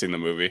have not seen the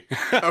movie.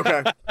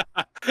 Okay.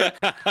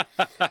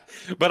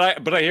 But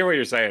I hear what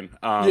you're saying.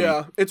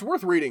 Yeah, it's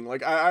worth reading.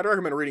 Like, I'd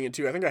recommend reading it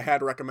too. I think I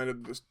had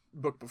recommended this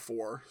book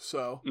before,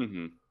 so.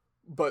 Mm-hmm.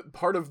 But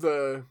part of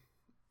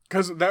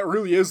because that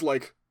really is,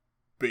 like,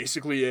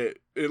 basically it.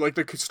 Like,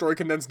 the story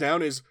condensed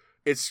down is,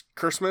 it's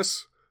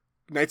Christmas,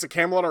 Knights of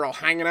Camelot are all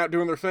hanging out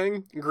doing their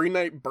thing, and Green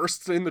Knight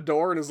bursts in the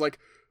door and is like,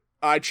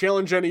 I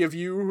challenge any of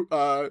you,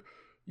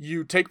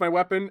 you take my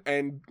weapon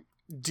and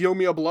deal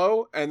me a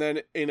blow, and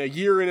then in a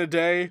year and a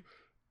day,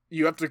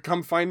 you have to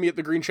come find me at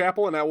the Green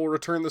Chapel, and I will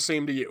return the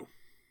same to you.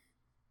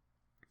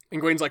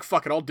 And Gawain's like,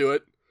 fuck it, I'll do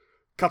it.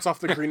 Cuts off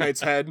the Green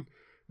Knight's head.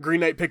 Green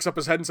Knight picks up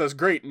his head and says,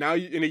 great, now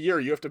in a year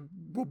you have to,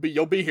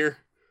 you'll be here.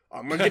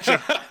 I'm gonna get you.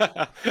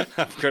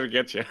 I'm gonna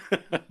get you.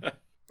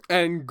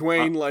 And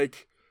Gawain,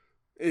 like,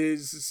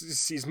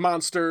 sees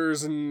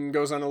monsters and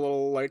goes on a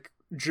little, like,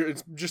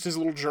 it's just his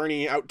little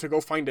journey out to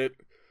go find it.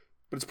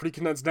 But it's pretty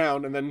condensed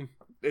down, and then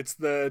it's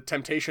the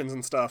temptations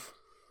and stuff.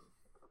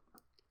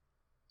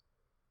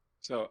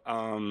 So,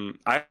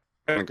 I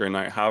haven't Green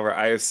Knight. However,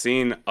 I have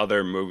seen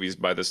other movies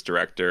by this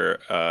director.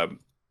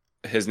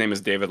 His name is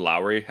David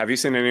Lowery. Have you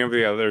seen any of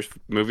the other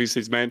movies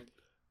he's made?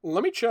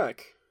 Let me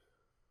check.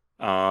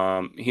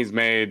 He's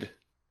made.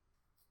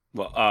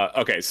 Well,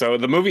 okay. So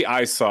the movie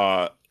I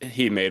saw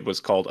he made was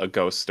called A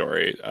Ghost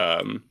Story.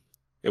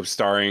 It was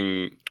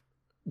starring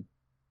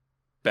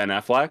Ben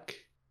Affleck.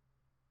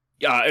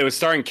 It was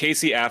starring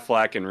Casey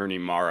Affleck and Rooney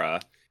Mara,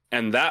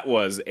 and that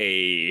was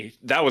a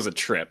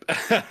trip.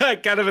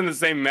 Kind of in the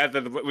same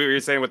method we were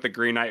saying with the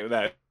Green Knight,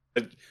 that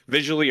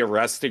visually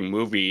arresting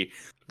movie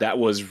that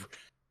was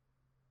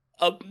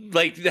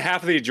like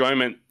half of the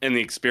enjoyment and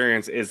the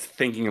experience is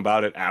thinking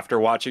about it after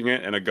watching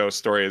it, and A Ghost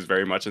Story is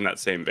very much in that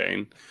same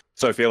vein.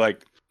 So I feel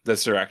like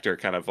this director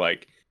kind of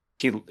like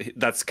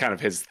that's kind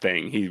of his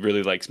thing. He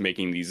really likes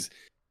making these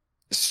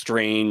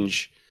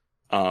strange,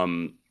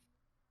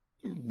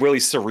 really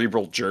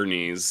cerebral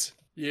journeys.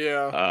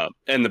 Yeah.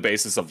 And the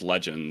basis of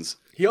legends.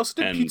 He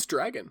also did Pete's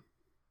Dragon.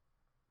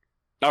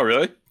 Oh,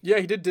 really? Yeah,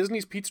 he did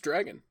Disney's Pete's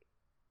Dragon.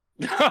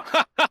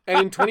 And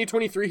in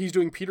 2023, he's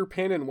doing Peter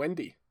Pan and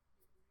Wendy.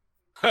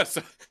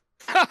 So,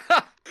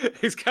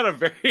 he's kind of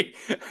very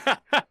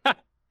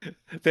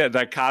the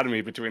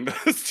dichotomy between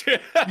those two.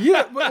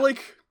 Yeah, but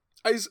like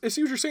I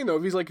see what you're saying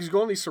though. He's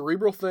going on these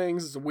cerebral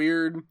things. It's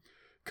weird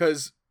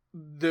because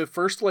the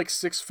first like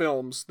 6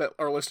 films that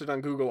are listed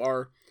on Google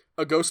are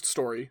A Ghost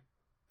Story,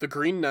 The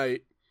Green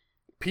Knight,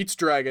 Pete's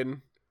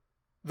Dragon,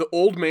 The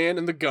Old Man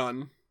and the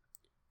Gun,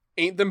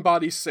 Ain't Them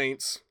Bodies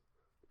Saints,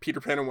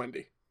 Peter Pan and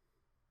Wendy.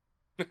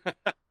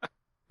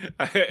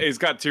 He's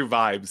got 2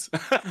 vibes.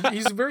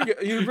 He's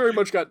very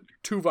much got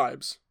 2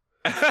 vibes.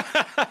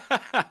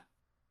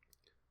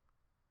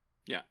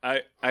 Yeah,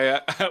 I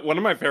one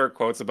of my favorite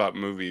quotes about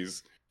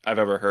movies I've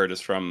ever heard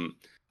is from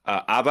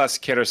Abbas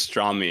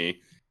Kiarostami.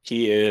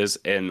 He is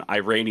an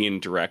Iranian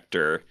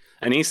director,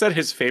 and he said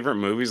his favorite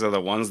movies are the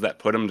ones that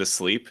put him to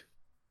sleep.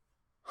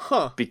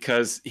 Huh.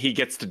 Because he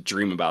gets to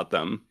dream about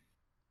them.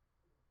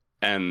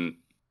 And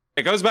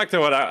it goes back to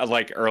what I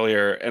like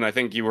earlier, and I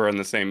think you were on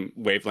the same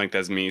wavelength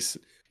as me,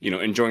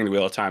 enjoying the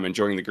Wheel of Time,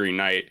 enjoying the Green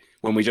Knight,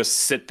 when we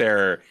just sit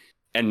there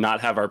and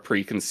not have our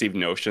preconceived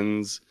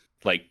notions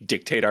like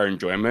dictate our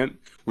enjoyment.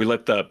 We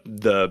let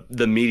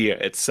the media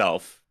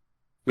itself,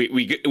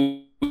 we get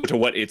to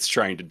what it's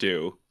trying to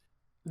do.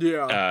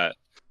 Yeah.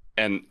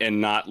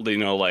 And not,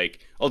 like,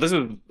 oh, this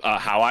is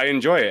how I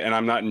enjoy it, and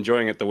I'm not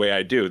enjoying it the way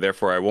I do,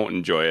 therefore I won't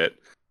enjoy it.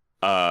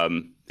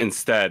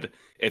 Instead,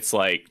 it's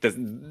like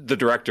the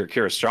director,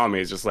 Kiarostami,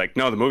 is just like,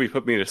 no, the movie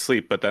put me to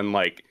sleep, but then,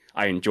 like,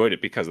 I enjoyed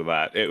it because of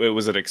that. It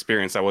was an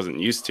experience I wasn't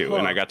used to,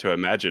 and I got to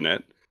imagine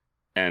it.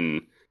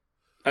 And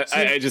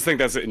I just think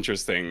that's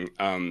interesting.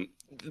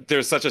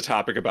 There's such a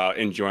topic about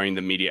enjoying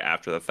the media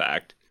after the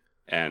fact,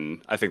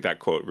 and I think that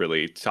quote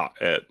really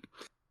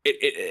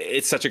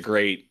it's such a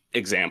great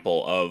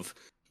example of,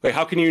 like,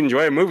 how can you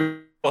enjoy a movie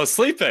while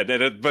sleeping?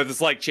 But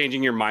it's like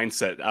changing your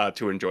mindset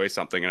to enjoy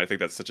something, and I think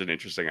that's such an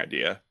interesting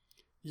idea.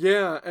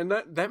 Yeah, and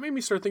that made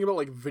me start thinking about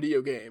like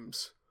video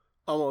games,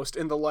 almost,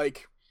 and the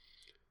like,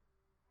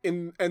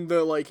 and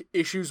the like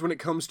issues when it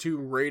comes to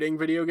rating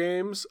video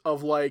games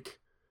of like,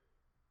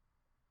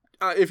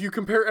 if you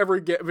compare every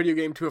video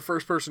game to a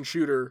first-person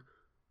shooter,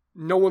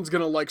 no one's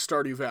gonna like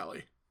Stardew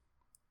Valley,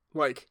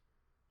 like,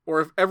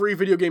 or if every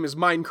video game is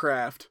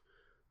Minecraft,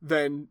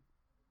 then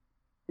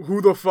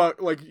who the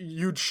fuck, like,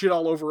 you'd shit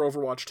all over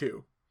Overwatch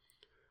 2.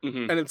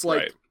 Mm-hmm. And it's like,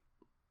 right.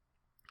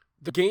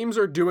 The games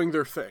are doing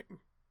their thing.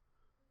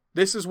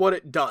 This is what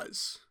it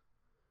does.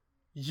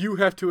 You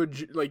have to,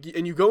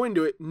 and you go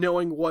into it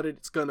knowing what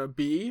it's gonna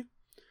be,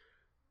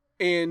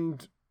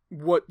 and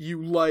what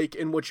you like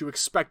and what you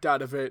expect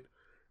out of it,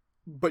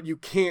 but you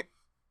can't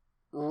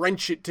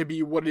wrench it to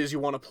be what it is you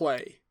want to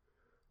play.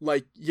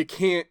 Like, you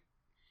can't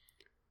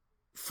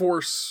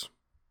force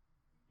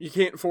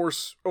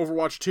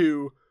Overwatch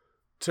 2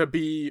 to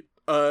be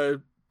a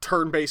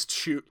turn-based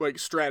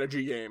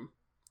strategy game.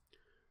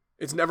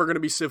 It's never going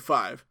to be Civ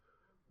 5.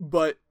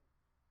 But,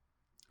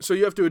 so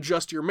you have to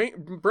adjust your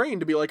brain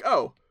to be like,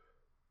 oh,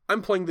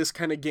 I'm playing this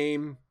kind of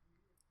game,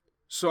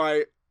 so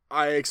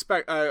I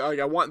expect,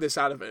 I want this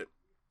out of it.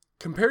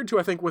 Compared to,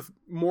 I think, with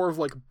more of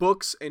like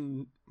books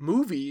and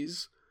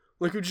movies,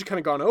 like we've just kind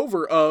of gone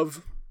over,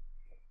 of,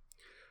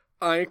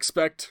 I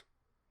expect,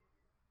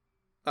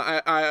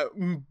 I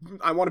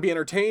want to be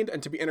entertained,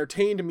 and to be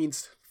entertained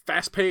means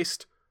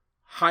fast-paced,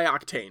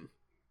 high-octane. And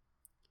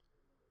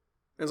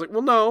it's like,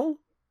 well, no,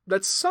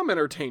 that's some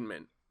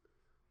entertainment.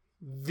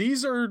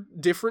 these are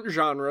different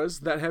genres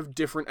that have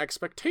different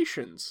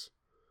expectations.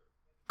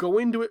 Go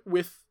into it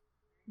with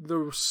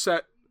the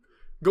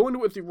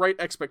right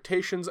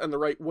expectations and the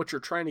right what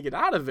you're trying to get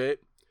out of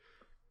it,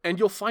 and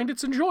you'll find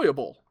it's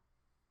enjoyable.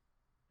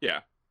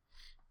 Yeah.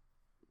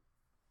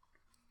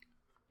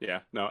 Yeah.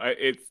 No,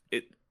 it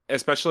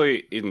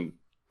especially in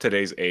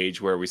today's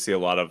age where we see a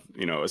lot of,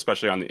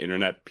 especially on the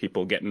internet,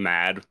 people get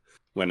mad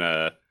when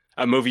a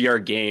movie or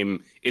a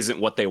game isn't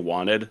what they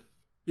wanted.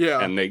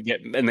 Yeah. And they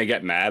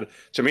get mad.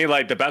 To me,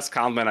 like, the best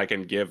compliment I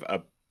can give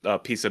a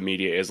piece of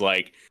media is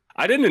like,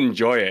 I didn't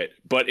enjoy it,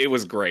 but it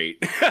was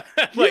great.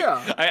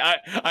 Yeah.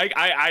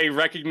 I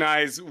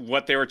recognize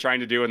what they were trying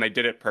to do and they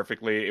did it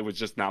perfectly. It was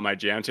just not my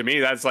jam. To me,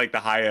 that's like the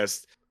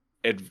highest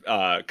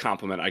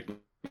compliment I can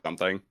give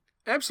something.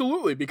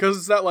 Absolutely, because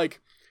it's that,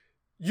 like,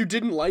 you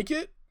didn't like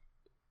it,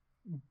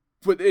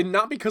 but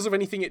not because of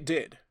anything it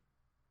did.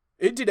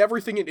 It did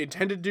everything it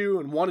intended to do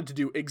and wanted to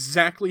do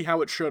exactly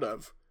how it should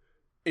have.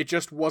 It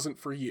just wasn't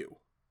for you.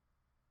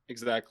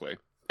 Exactly.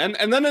 And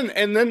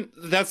then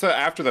that's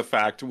after the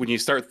fact when you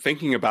start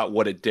thinking about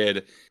what it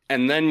did,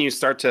 and then you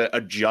start to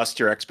adjust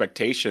your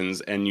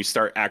expectations and you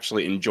start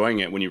actually enjoying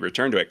it when you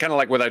return to it. Kind of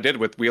like what I did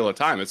with Wheel of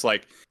Time. It's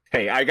like,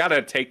 hey, I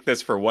gotta take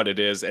this for what it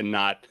is and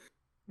not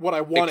what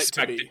I want it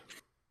to be.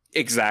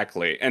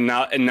 Exactly. And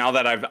now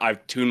that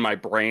I've tuned my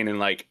brain and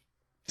like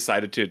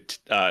decided to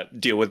not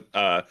deal with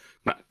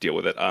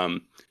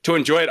it, to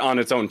enjoy it on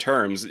its own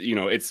terms,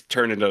 it's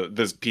turned into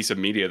this piece of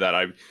media that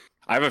I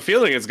have a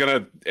feeling it's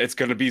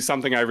gonna be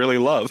something I really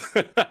love.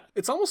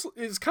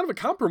 It's kind of a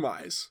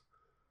compromise.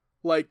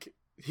 Like,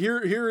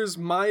 here is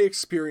my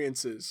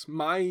experiences,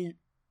 my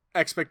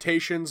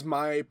expectations,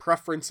 my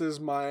preferences,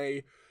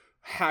 my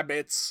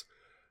habits.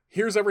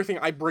 Here's everything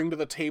I bring to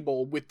the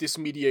table with this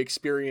media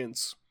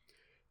experience.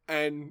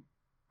 And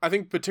I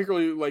think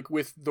particularly, like,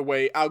 with the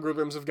way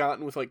algorithms have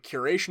gotten with, like,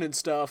 curation and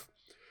stuff,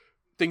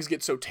 things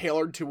get so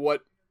tailored to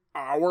what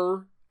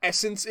our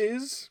essence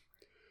is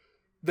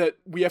that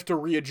we have to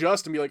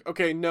readjust and be like,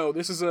 okay, no,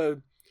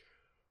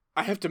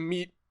 I have to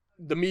meet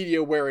the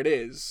media where it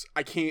is.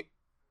 I can't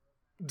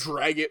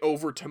drag it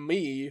over to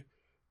me.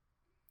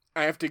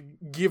 I have to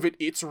give it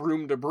its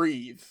room to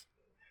breathe.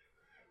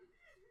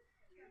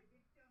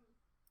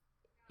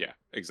 Yeah,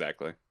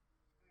 exactly.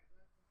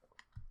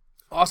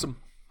 Awesome.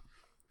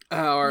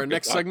 Our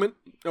next segment.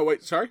 Oh,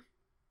 wait, sorry?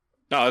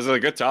 No, this is a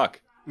good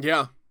talk.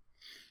 Yeah.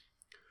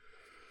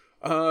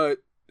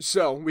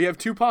 So, we have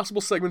two possible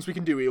segments we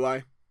can do,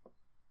 Eli.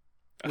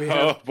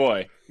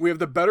 Boy. We have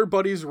the Better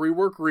Buddies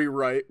Rework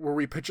Rewrite, where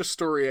we pitch a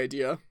story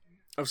idea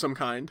of some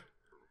kind.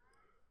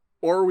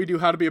 Or we do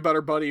How to Be a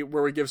Better Buddy,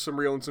 where we give some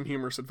real and some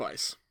humorous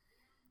advice.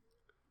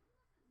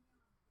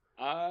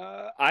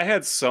 I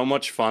had so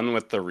much fun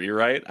with the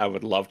rewrite. I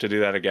would love to do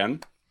that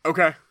again.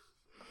 Okay.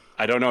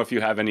 I don't know if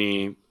you have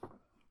anything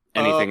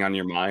on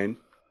your mind.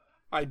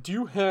 I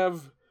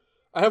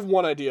have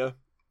one idea,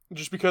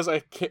 just because I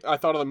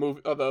thought of the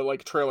movie, the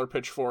trailer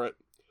pitch for it,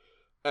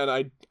 and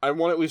I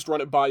want to at least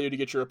run it by you to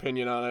get your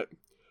opinion on it.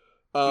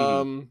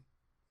 On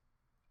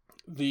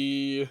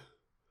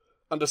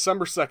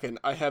December 2nd,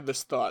 I had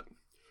this thought.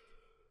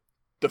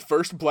 The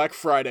first Black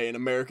Friday in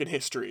American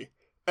history,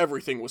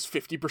 everything was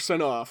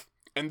 50% off,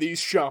 and these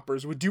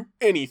shoppers would do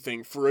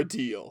anything for a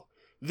deal.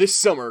 This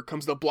summer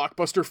comes the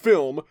blockbuster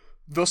film,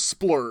 The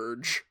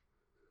Splurge.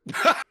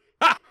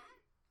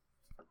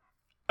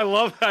 I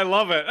love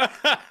it.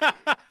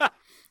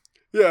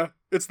 Yeah,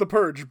 it's The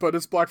Purge, but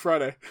it's Black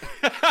Friday.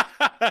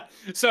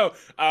 So,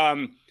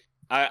 I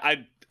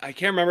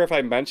can't remember if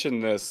I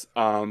mentioned this,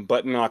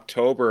 but in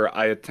October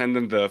I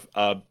attended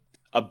a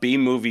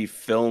B-movie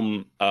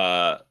film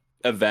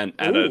event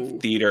at a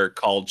theater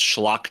called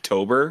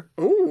Schlocktober.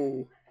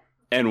 Ooh.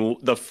 And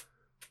the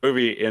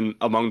movie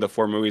among the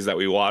 4 movies that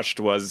we watched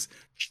was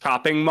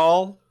Chopping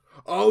Mall.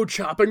 Oh,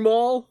 Chopping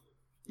Mall?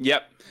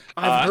 Yep.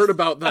 I've heard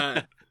about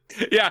that.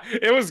 Yeah,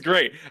 it was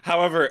great.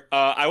 However,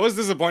 I was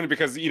disappointed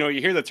because, you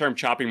hear the term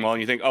chopping mall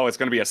and you think, oh, it's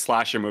going to be a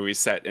slasher movie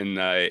set in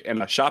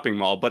a shopping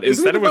mall. But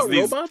instead it was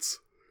these robots?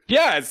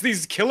 Yeah, it's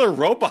these killer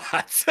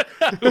robots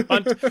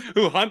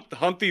who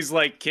hunt these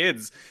like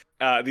kids,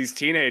 these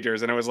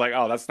teenagers. And it was like,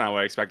 oh, that's not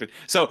what I expected.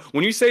 So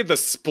when you say The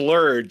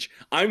Splurge,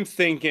 I'm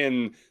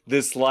thinking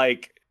this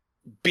like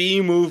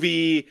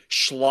B-movie,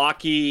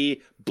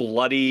 schlocky,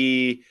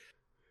 bloody,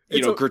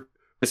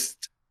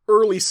 grotesque.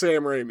 Early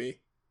Sam Raimi.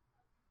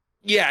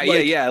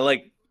 Yeah,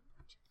 like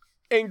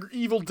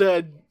Evil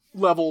Dead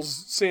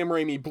levels Sam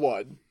Raimi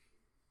blood.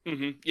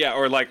 Mm-hmm. Yeah,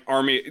 or like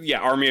Army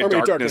of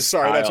Darkness.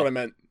 Sorry, style. That's what I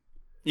meant.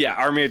 Yeah,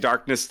 Army of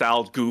Darkness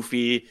style,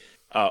 goofy,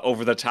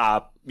 over the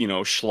top,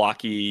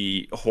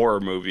 schlocky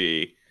horror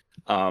movie.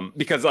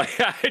 Because like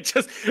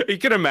you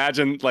can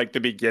imagine like the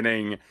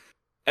beginning,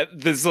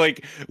 this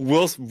like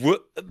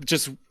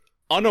just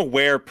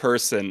unaware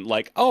person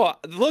like, oh,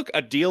 look,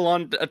 a deal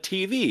on a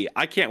TV.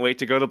 I can't wait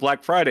to go to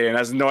Black Friday, and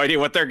has no idea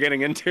what they're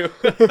getting into.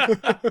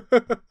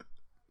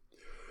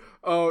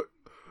 I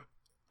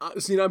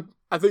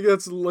think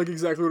that's like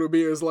exactly what it would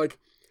be. Is like,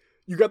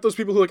 you got those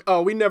people who are like,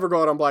 oh, we never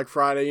go out on Black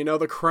Friday.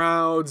 The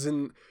crowds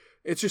and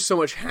it's just so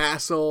much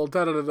hassle,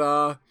 da da da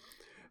da.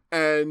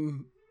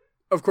 And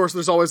of course,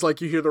 there's always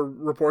like, you hear the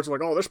reports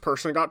like, oh, this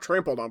person got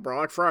trampled on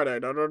Black Friday,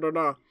 da da da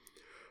da.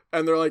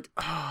 And they're like,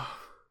 oh,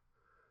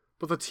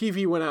 but the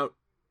TV went out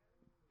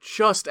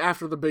just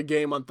after the big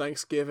game on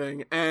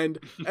Thanksgiving. And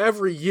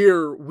every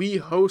year we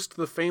host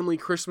the family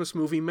Christmas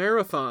movie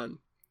marathon.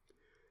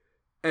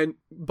 And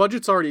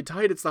budget's already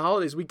tight. It's the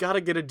holidays. We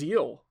gotta get a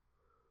deal.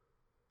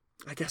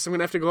 I guess I'm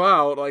gonna have to go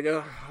out. Like,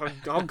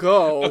 I'll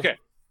go. Okay,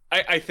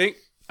 I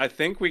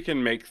think we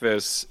can make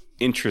this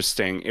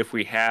interesting if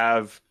we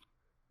have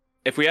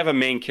a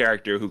main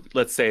character who,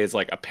 let's say, is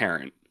like a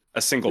parent,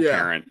 a single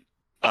parent,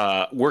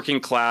 working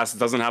class,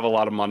 doesn't have a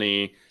lot of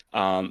money,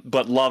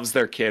 but loves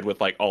their kid with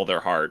like all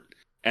their heart.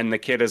 And the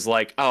kid is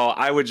like, oh,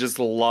 I would just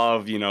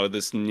love,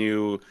 this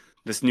new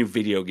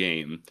video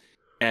game.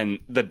 And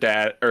the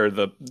dad, or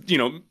the,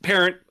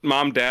 parent,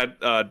 mom, dad,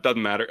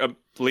 doesn't matter, a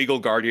legal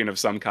guardian of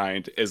some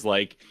kind is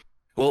like,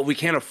 well, we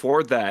can't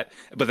afford that.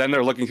 But then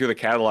they're looking through the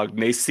catalog and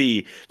they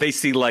see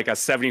like a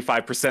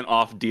 75%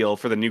 off deal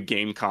for the new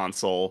game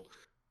console.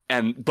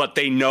 But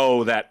they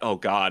know that, oh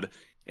God,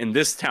 in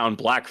this town,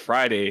 Black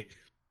Friday,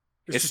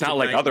 it's not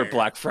like other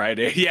Black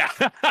Friday. Yeah.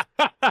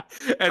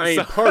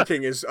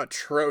 Parking is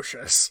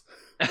atrocious.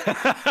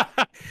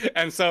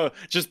 And so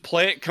just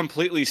play it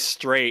completely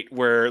straight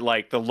where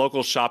like the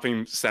local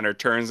shopping center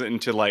turns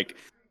into like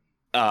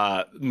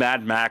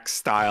Mad Max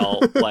style,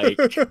 like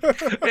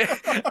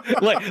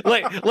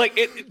like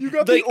it. You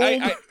got the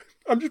old.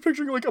 I'm just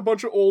picturing like a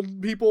bunch of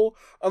old people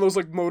on those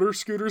like motor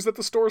scooters that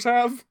the stores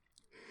have,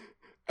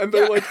 and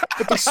they're like,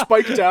 but they're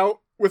spiked out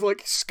with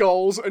like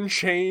skulls and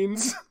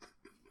chains.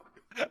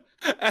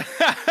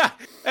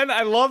 And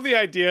I love the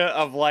idea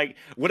of like,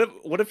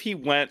 what if he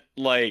went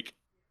like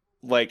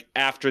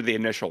after the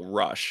initial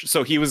rush,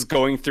 so he was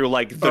going through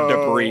like the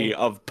debris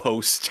of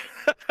post.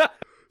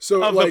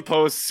 So of like the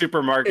post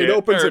supermarket, it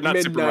opens at not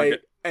midnight,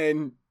 supermarket.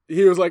 and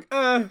he was like,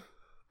 I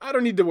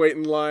don't need to wait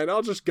in line.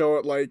 I'll just go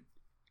at like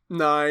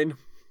 9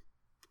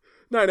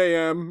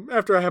 a.m.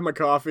 after I have my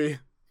coffee.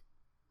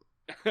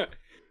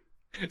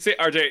 See,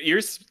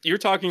 RJ, you're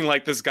talking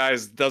like this guy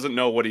doesn't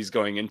know what he's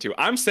going into.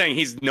 I'm saying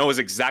he knows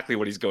exactly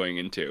what he's going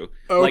into.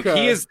 Okay.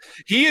 Like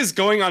he is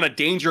going on a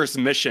dangerous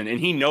mission, and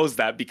he knows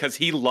that because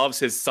he loves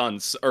his son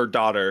or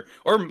daughter,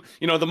 or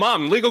the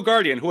mom, legal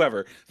guardian,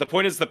 whoever. The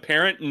point is, the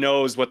parent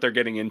knows what they're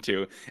getting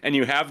into, and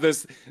you have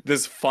this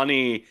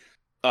funny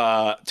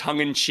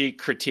tongue-in-cheek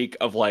critique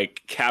of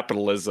like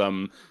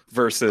capitalism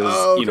versus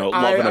love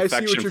and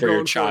affection for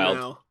your child.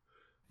 Now.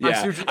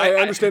 Yeah, I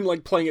understand,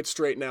 like, playing it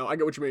straight now. I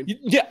get what you mean.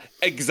 Yeah,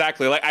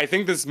 exactly. Like, I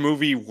think this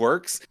movie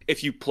works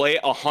if you play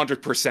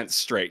 100%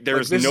 straight.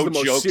 There's this no is the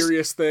jokes. Most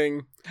serious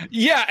thing.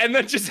 Yeah, and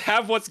then just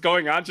have what's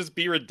going on just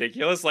be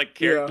ridiculous. Like,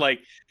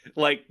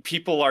 like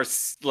people are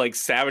like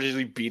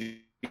savagely beating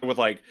with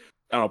like,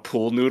 I don't know,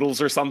 pool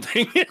noodles or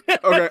something.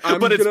 Okay, I'm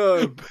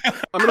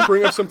gonna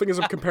bring up something as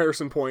a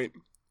comparison point,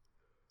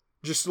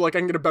 just so like I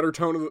can get a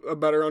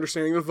better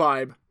understanding of the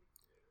vibe.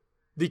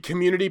 The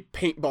Community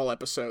paintball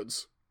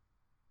episodes.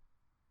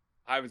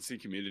 I haven't seen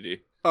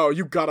Community. Oh,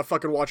 you gotta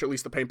fucking watch at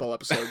least the paintball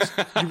episodes.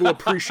 You will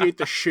appreciate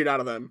the shit out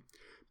of them.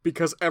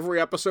 Because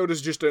every episode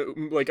is just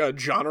a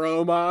genre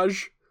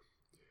homage.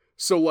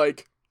 So,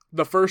 like,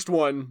 the first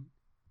one,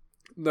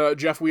 the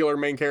Jeff Wheeler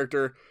main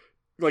character,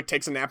 like,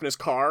 takes a nap in his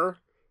car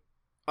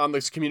on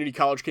this community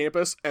college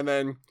campus, and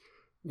then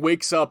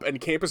wakes up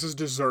and campus is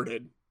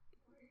deserted.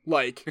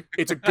 Like,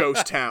 it's a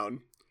ghost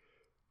town.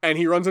 And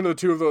he runs into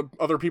two of the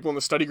other people in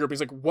the study group. He's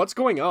like, what's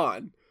going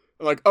on?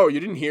 I'm like, oh, you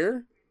didn't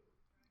hear?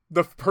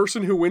 The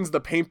person who wins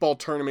the paintball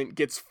tournament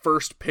gets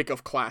first pick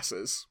of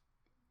classes.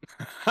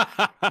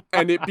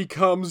 And it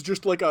becomes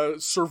just like a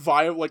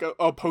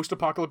a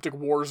post-apocalyptic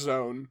war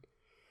zone.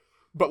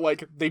 But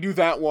like, they do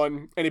that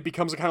one, and it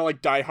becomes kind of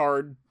like Die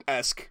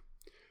Hard-esque.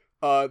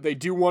 They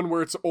do one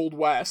where it's Old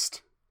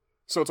West,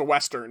 so it's a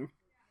Western.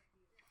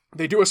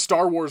 They do a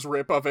Star Wars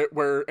rip of it,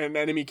 where an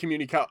enemy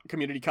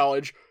community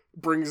college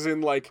brings in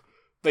like,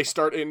 they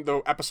start in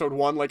the episode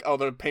 1, like, oh,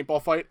 the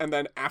paintball fight, and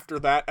then after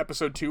that,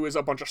 episode 2 is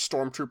a bunch of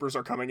stormtroopers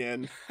are coming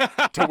in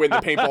to win the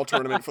paintball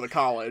tournament for the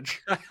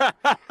college.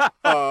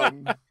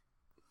 And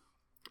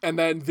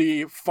then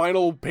the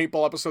final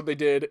paintball episode they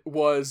did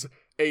was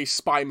a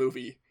spy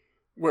movie,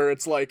 where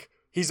it's like,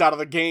 he's out of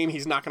the game,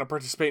 he's not going to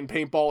participate in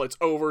paintball, it's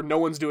over, no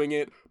one's doing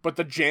it, but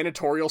the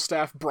janitorial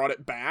staff brought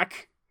it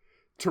back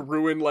to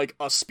ruin, like,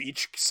 a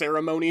speech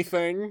ceremony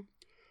thing,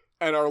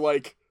 and are,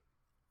 like,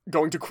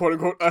 going to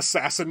quote-unquote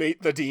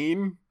assassinate the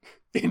dean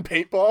in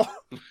paintball.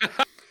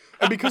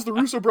 And because the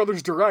Russo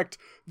brothers direct,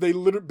 they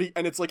literally,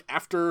 and it's like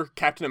after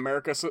Captain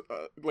America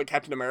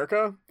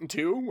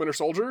 2, Winter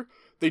Soldier,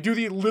 they do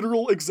the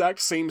literal exact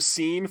same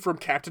scene from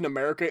Captain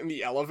America in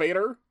the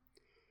elevator,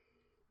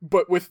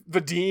 but with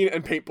the dean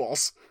and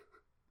paintballs.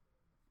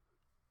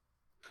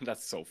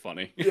 That's so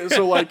funny. Yeah,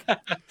 so like,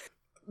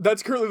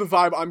 that's currently the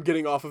vibe I'm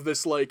getting off of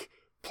this, like,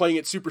 playing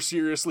it super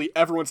seriously,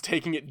 everyone's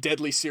taking it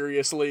deadly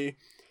seriously.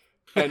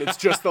 And it's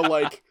just the,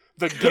 like,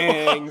 the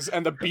gangs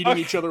and the beating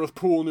each other with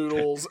pool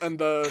noodles and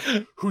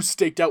the who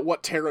staked out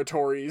what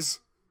territories.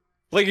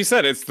 Like you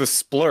said, it's the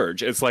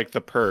splurge. It's like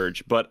the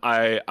purge, but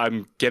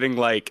I'm getting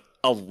like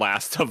a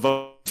Last of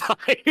Us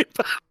type.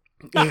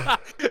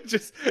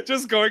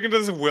 just going into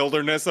this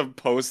wilderness of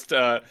post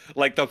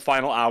like the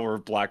final hour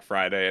of Black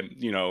Friday, and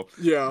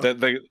Yeah.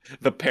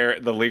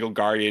 the legal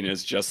guardian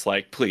is just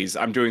like, please,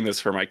 I'm doing this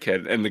for my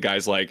kid, and the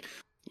guy's like,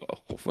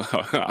 oh,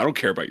 I don't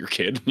care about your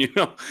kid, I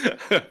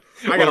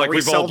gotta like,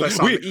 resell this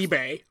on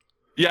eBay.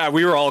 Yeah,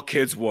 we were all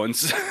kids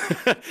once.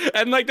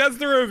 And like that's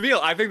the reveal.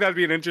 I think that'd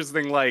be an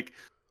interesting like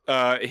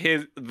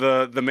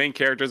the main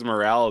character's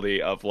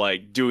morality of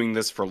like doing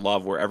this for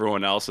love, where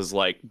everyone else is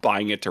like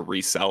buying it to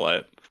resell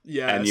it.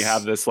 Yes. And you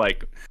have this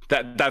like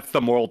that's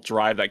the moral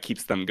drive that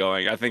keeps them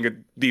going. I think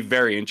it'd be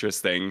very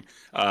interesting.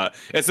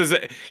 It's as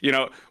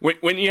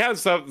when you have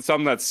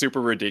something that's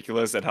super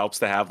ridiculous, it helps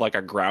to have like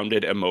a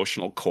grounded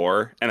emotional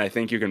core, and I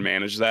think you can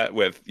manage that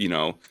with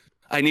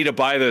I need to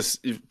buy this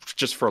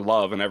just for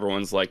love, and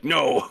everyone's like,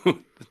 no,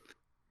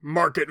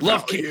 market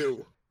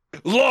value.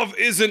 Love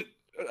isn't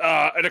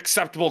an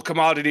acceptable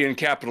commodity in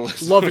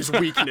capitalism. Love is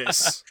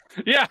weakness.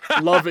 Yeah.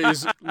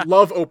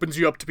 Love opens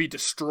you up to be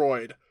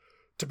destroyed,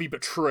 to be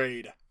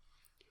betrayed.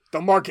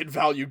 The market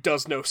value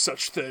does no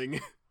such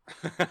thing.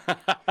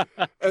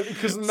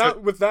 Because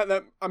with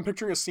that I'm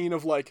picturing a scene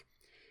of like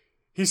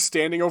he's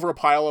standing over a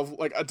pile of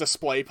like a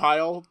display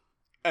pile,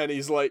 and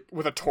he's like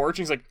with a torch,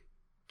 and he's like,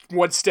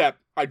 one step,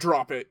 I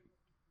drop it.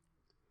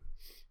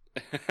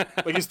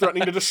 Like he's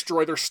threatening to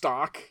destroy their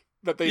stock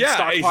that they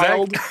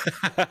stockpiled.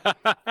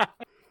 Exactly.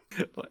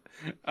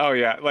 Oh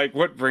yeah, like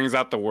what brings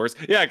out the worst?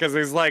 Yeah, because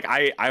he's like,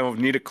 I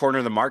need to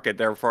corner the market,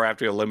 therefore I have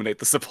to eliminate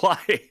the supply.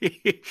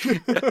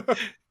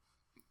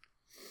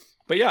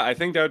 But yeah, I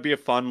think that would be a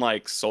fun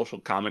like social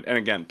comment, and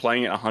again,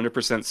 playing it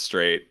 100%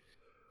 straight.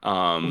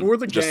 Who are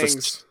the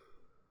gangs?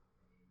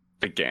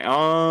 The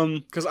gang.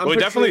 Because I'm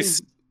definitely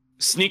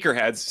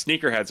sneakerheads.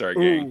 Sneakerheads are a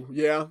gang. Ooh,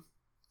 yeah.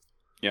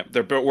 Yeah,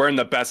 they're wearing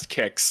the best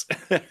kicks.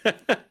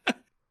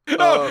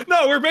 No,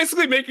 we're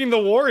basically making the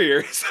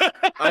Warriors.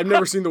 I've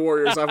never seen the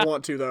Warriors. I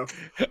want to though.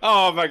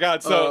 Oh my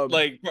god! So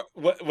like,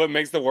 what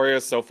makes the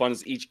Warriors so fun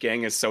is each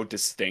gang is so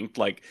distinct.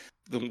 Like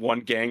the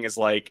one gang is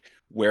like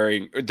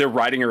they're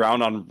riding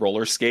around on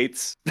roller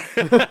skates.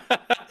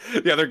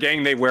 The other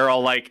gang, they wear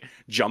all like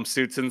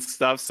jumpsuits and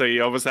stuff. So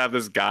you almost have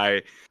this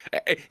guy.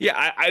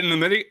 Yeah, in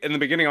the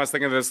beginning, I was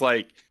thinking of this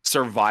like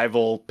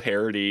survival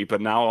parody,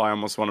 but now I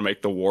almost want to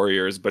make the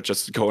Warriors, but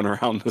just going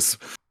around this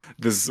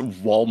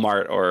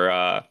Walmart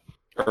or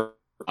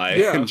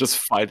and just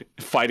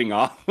fighting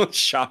off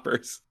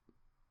shoppers.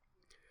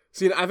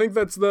 See, I think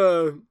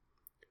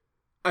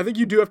I think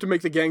you do have to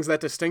make the gangs that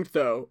distinct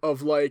though,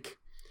 of like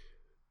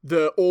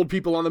the old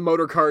people on the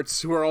motor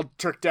carts who are all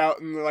tricked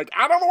out and they're like,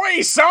 out of the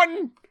way,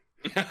 son!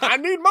 I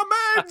need my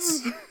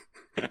meds!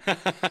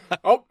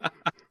 Oh,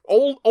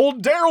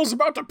 old Daryl's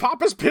about to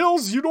pop his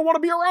pills. You don't want to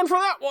be around for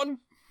that one.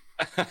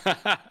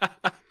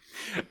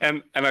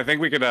 And I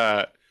think we could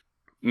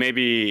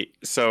maybe,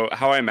 so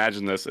how I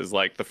imagine this is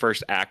like the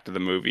first act of the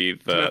movie.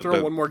 Can I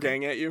throw one more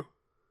gang at you?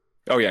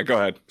 Oh yeah, go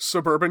ahead.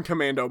 Suburban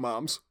commando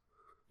moms.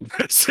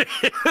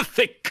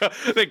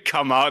 they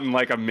come out in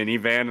like a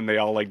minivan and they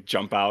all like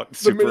jump out.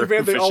 The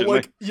minivan,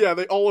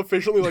 they all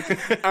efficiently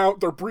like out.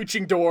 They're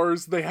breaching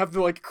doors. They have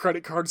the like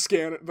credit card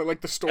scan, the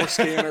store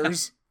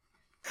scanners.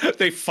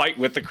 They fight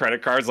with the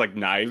credit cards like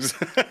knives.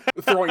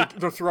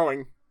 They're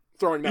throwing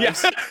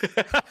knives.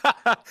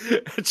 Yeah.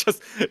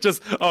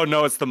 just oh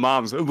no, it's the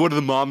moms. What are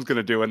the moms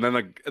gonna do? And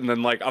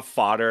then like a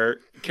fodder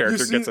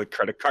character gets a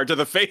credit card to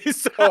the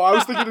face. Oh, I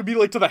was thinking it'd be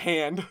like to the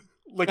hand.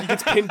 Like he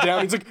gets pinned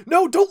down. He's like,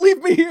 no, don't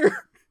leave me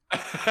here.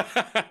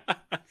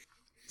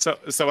 So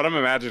what I'm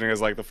imagining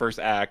is like the first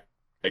act,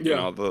 like,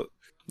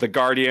 the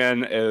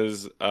guardian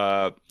is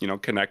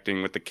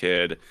connecting with the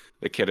kid.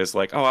 The kid is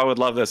like, oh, I would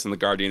love this, and the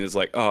guardian is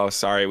like, oh,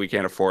 sorry, we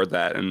can't afford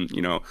that. And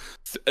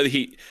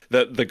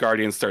the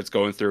guardian starts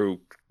going through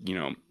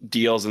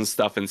deals and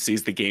stuff and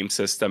sees the game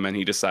system, and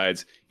he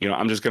decides,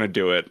 I'm just gonna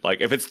do it.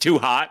 Like if it's too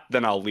hot,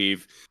 then I'll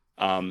leave.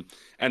 And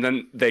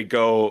then they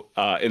go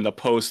in the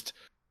post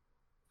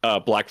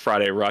Black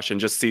Friday rush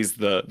and just sees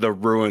the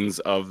ruins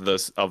of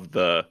let's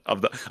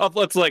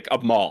like a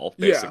mall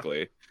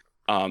basically.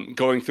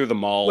 Going through the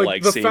mall,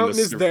 like the seeing fountain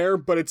is there,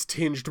 but it's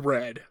tinged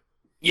red.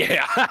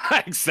 Yeah,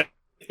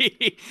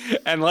 exactly.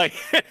 And like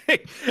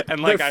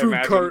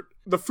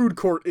the food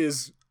court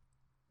is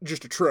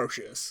just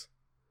atrocious.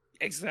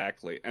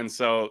 Exactly. And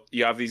so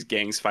you have these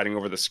gangs fighting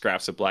over the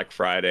scraps of Black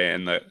Friday,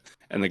 and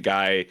the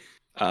guy,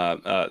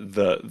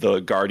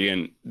 the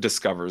guardian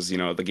discovers, the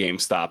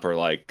GameStop or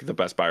like the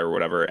Best Buy or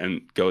whatever,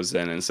 and goes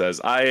in and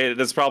says,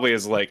 this probably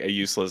is like a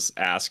useless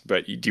ask,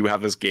 but you do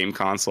have this game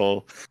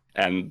console.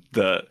 And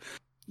the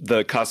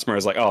customer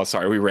is like, oh,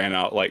 sorry, we ran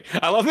out. Like,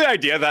 I love the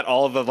idea that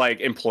all of the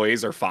like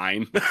employees are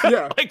fine.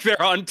 Yeah. Like they're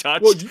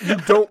untouched. Well,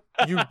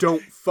 you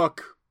don't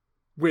fuck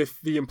with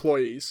the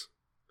employees.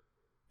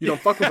 You don't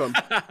fuck with them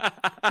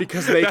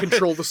because they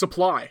control the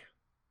supply.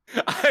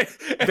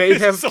 They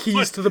have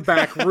keys to the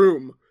back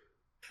room.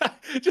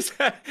 just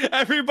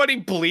everybody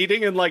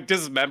bleeding and like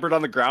dismembered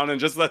on the ground, and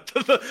just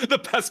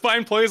the Best Buy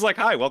employees like,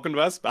 "Hi, welcome to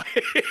Best Buy."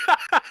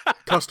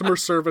 Customer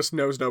service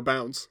knows no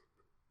bounds.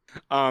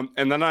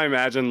 And then I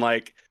imagine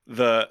like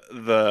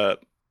the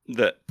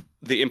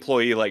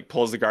employee like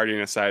pulls the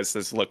Guardian aside and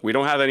says, "Look, we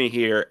don't have any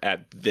here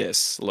at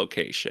this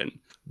location,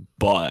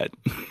 but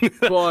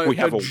But we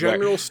have the a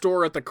general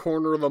store at the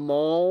corner of the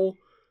mall,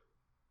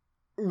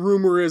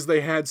 rumor is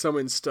they had some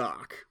in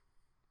stock.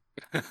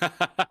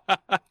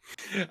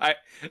 I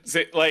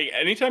say, like,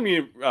 anytime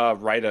you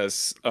write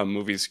us a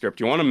movie script,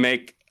 you want to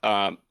make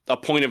a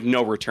point of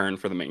no return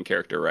for the main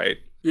character, right?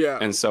 Yeah.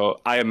 And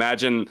so I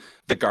imagine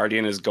the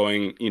Guardian is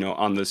going,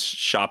 on this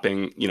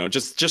shopping,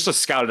 just to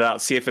scout it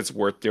out, see if it's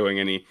worth doing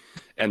any,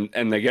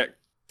 and they get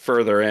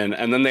further in,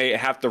 and then they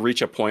have to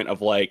reach a point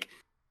of like,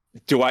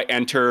 do I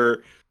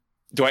enter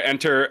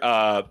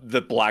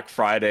the Black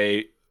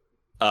Friday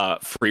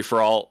free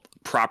for all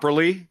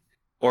properly,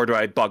 or do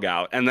I bug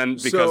out? And then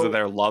because of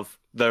their love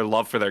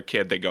for their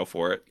kid, they go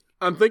for it.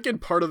 I'm thinking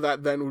part of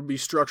that then would be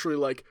structurally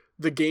like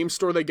the game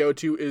store they go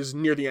to is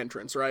near the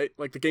entrance, right?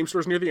 Like the game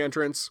store's near the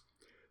entrance,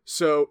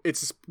 so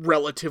it's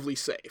relatively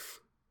safe.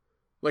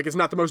 Like it's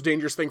not the most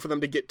dangerous thing for them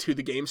to get to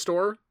the game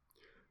store,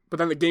 but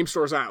then the game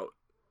store's out,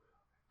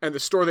 and the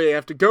store they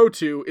have to go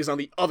to is on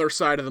the other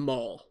side of the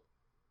mall.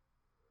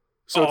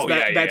 So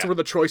that's where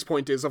the choice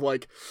point is of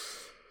like,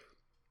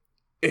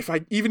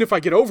 even if I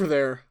get over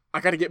there, I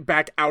got to get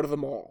back out of the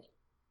mall.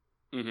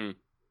 Mm-hmm.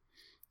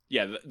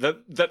 Yeah,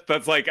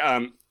 that's like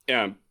I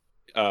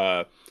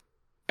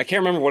can't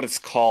remember what it's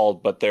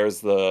called, but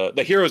there's the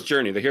hero's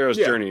journey. The hero's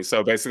journey.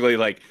 So basically,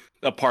 like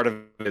a part of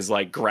it is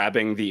like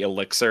grabbing the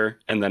elixir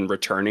and then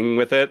returning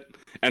with it.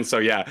 And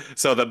so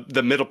so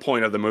the middle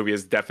point of the movie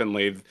is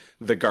definitely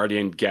the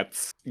Guardian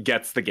gets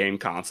the game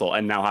console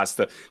and now has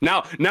to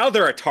now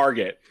they're a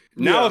target.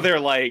 Now they're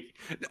like,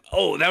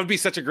 oh, that would be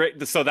such a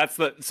great. So that's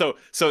so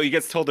he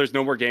gets told there's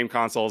no more game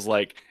consoles.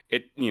 Like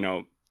it,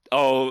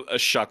 oh,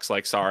 shucks,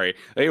 like sorry.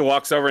 And he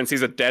walks over and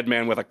sees a dead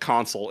man with a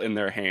console in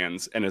their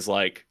hands and is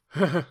like,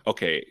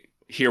 okay,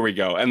 here we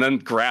go. And then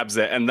grabs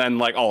it, and then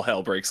like all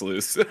hell breaks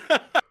loose.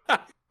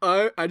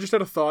 I just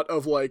had a thought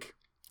of like,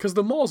 because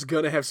the mall's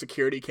gonna have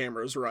security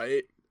cameras,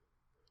 right?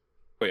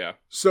 Oh yeah.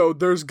 So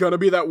there's gonna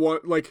be that one,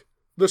 like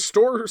the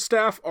store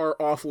staff are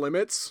off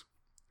limits.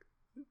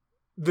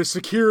 The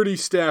security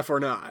staff are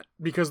not,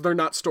 because they're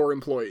not store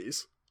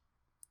employees.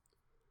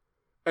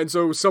 And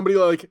so somebody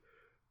like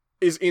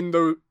is in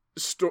the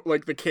store,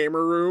 like the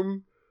camera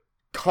room,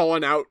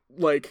 calling out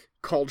like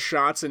called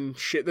shots and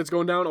shit that's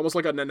going down, almost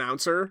like an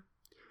announcer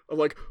of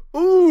like,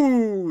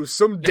 ooh,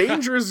 some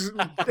dangerous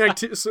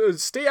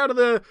stay out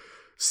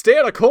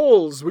of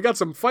Kohl's. We got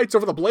some fights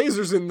over the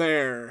Blazers in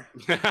there.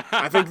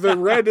 I think the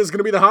red is going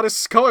to be the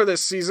hottest color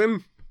this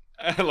season.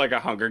 Like a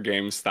Hunger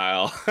Games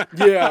style.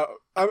 Yeah,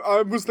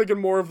 I was thinking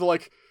more of the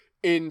like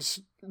in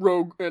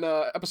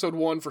episode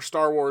 1 for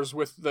Star Wars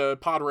with the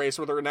pod race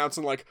where they're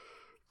announcing like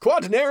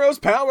Quaternaro's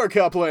power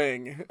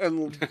coupling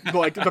and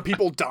like the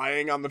people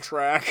dying on the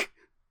track.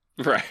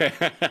 Right.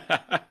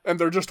 And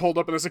they're just holed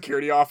up in a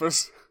security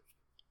office.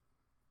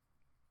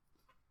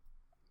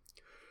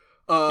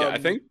 I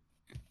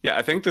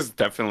think this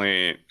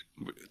definitely,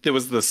 it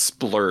was the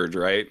splurge,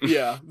 right?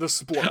 Yeah, the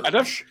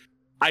splurge.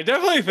 I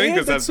definitely think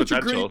this has such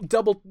potential. A great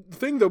double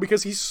thing though,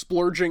 because he's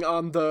splurging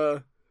on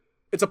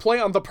it's a play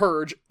on the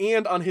Purge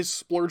and on his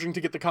splurging to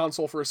get the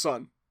console for his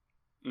son.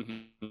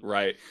 Mm-hmm.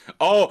 Right.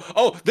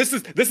 Oh, this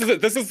is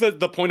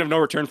the point of no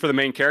return for the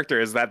main character,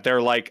 is that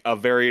they're like a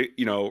very,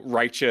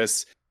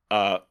 righteous,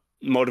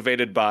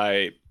 motivated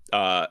by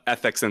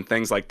ethics and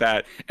things like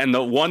that. And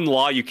the one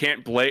law you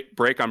can't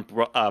break on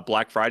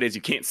Black Friday is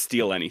you can't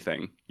steal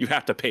anything. You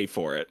have to pay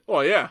for it.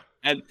 Oh yeah.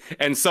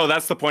 And so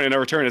that's the point of no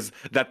return, is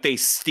that they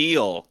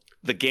steal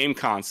the game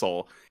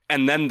console,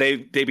 and then they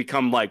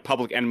become like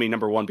public enemy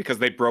number 1 because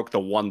they broke the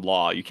one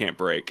law you can't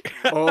break.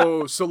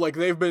 Oh, so like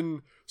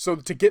so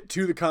to get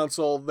to the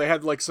console, they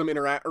had like some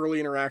early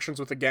interactions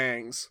with the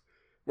gangs,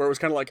 where it was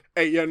kind of like,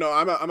 hey, yeah, no,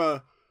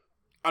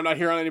 I'm not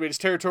here on anybody's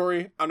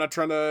territory. I'm not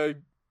trying to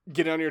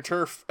get on your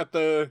turf at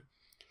the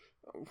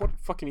what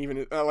fucking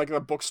even like a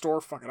bookstore.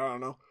 Fucking I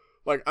don't know.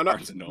 Like I'm not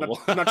trying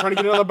to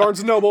get in on the Barnes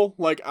and Noble.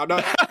 Like I'm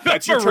not.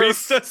 That's your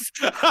turf. That's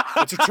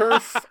your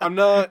turf. I'm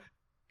not.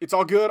 It's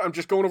all good. I'm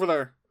just going over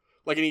there.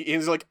 Like and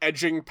he's like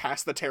edging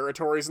past the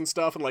territories and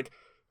stuff, and like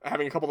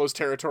having a couple of those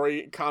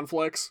territory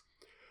conflicts.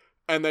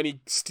 And then he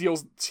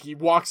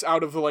walks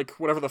out of the like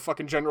whatever the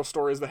fucking general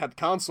store is that had the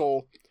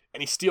console,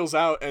 and he steals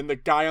out. And the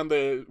guy on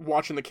the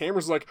watching the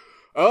cameras is like,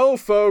 "Oh,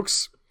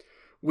 folks,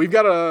 we've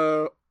got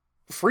a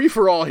free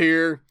for all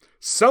here.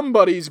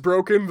 Somebody's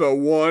broken the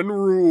one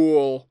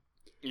rule."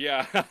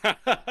 Yeah.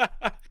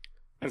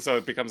 And so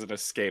it becomes an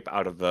escape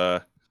out of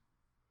the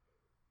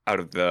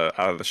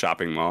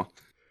shopping mall.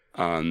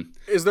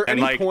 Is there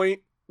any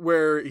point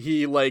where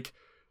he like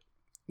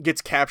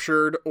gets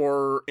captured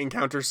or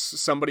encounters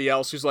somebody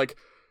else who's like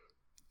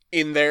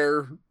in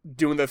there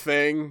doing the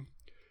thing,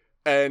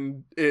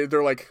 and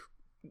they're like,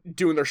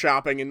 doing their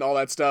shopping and all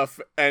that stuff,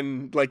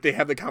 and like they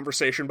have the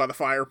conversation by the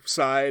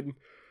fireside,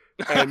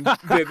 and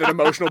the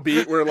emotional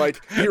beat where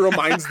like he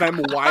reminds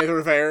them why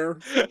they're there,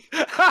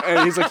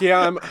 and he's like,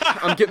 "Yeah,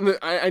 I'm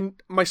getting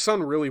my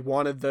son really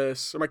wanted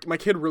this, or my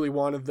kid really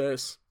wanted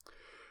this,"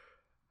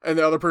 and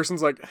the other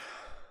person's like,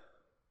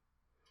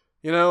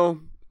 "You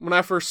know, when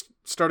I first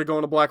started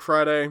going to Black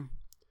Friday,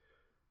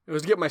 it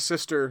was to get my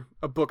sister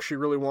a book she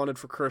really wanted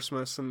for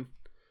Christmas, and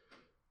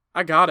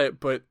I got it,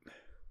 but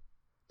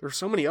there were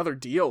so many other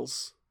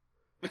deals.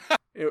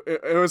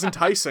 It was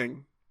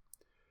enticing.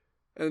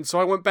 And so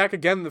I went back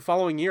again the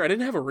following year. I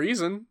didn't have a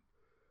reason,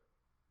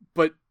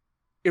 but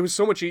it was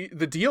so much.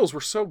 The deals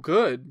were so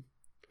good.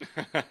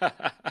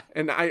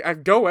 And I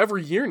go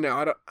every year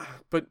now.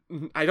 But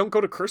I don't go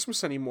to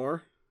Christmas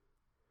anymore.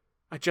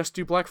 I just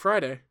do Black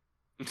Friday."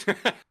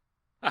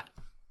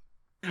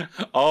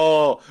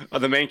 Oh,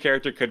 the main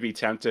character could be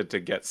tempted to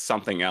get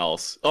something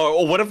else.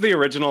 Oh, what if the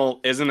original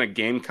isn't a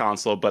game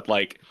console, but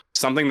like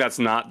something that's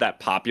not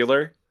that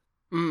popular?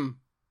 Mm.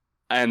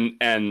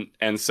 And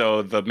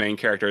so the main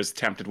character is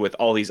tempted with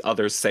all these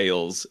other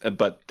sales,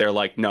 but they're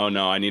like, no,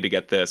 I need to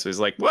get this. He's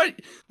like, what?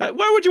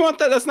 Why would you want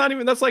that? That's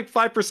like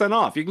 5%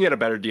 off. You can get a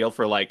better deal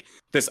for like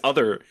this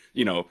other,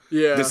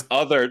 this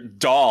other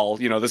doll,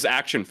 this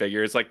action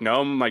figure. It's like,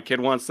 no, my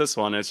kid wants this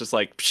one. And it's just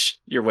like, psh,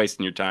 you're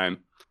wasting your time.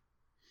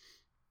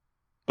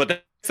 But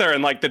that's there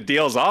and like the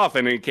deal's off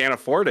and he can't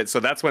afford it.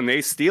 So that's when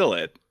they steal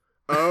it.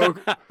 Oh,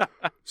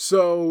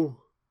 so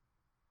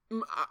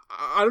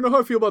I don't know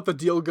how I feel about the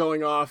deal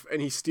going off and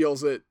he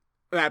steals it,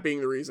 that being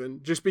the reason.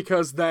 Just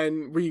because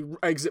then we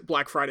exit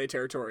Black Friday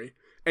territory.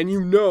 And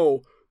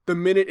the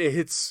minute it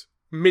hits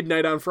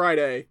midnight on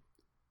Friday,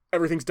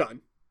 everything's done.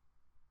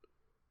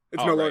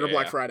 It's no longer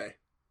Black Friday.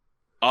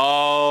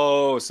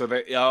 Oh, so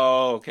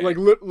okay.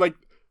 Like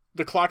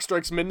the clock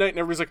strikes midnight and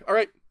everybody's like, all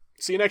right,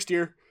 see you next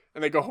year.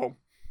 And they go home.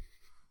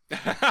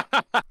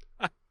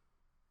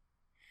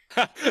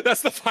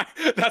 That's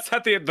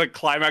at the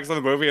climax of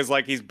the movie is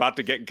like he's about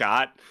to get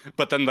got,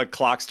 but then the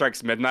clock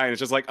strikes midnight and it's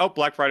just like, oh,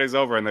 Black Friday's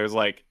over, and there's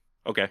like,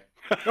 okay.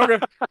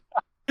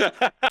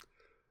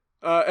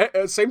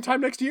 Same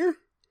time next year?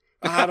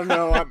 I don't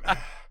know.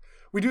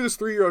 We do this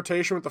 3-year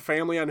rotation with the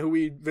family on who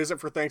we visit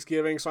for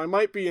Thanksgiving, so I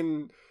might be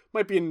in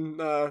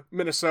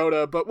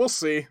Minnesota, but we'll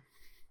see.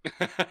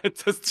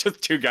 It's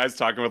just two guys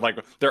talking with like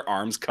their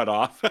arms cut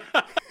off.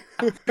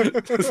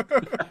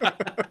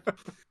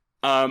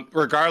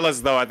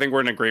 Regardless, though, I think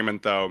we're in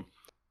agreement. Though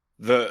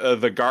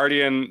the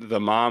guardian, the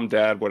mom,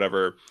 dad,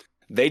 whatever,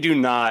 they do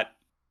not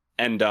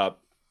end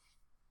up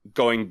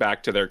going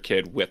back to their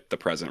kid with the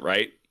present,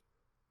 right?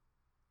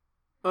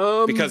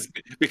 Because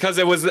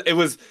it was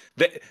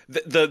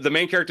the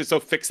main character is so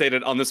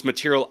fixated on this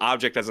material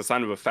object as a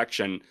sign of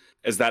affection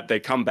is that they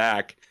come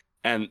back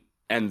and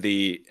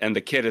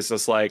the kid is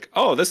just like,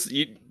 oh, this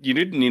you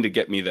didn't need to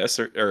get me this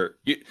or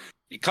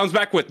it comes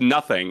back with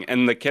nothing,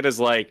 and the kid is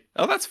like,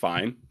 oh, that's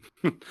fine.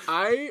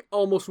 I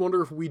almost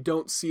wonder if we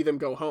don't see them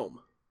go home,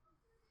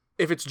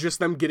 if it's just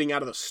them getting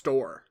out of the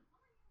store.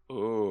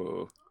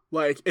 Ooh,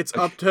 like it's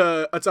up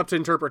to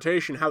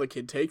interpretation how the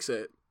kid takes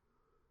it,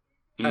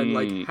 and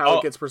like how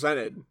it gets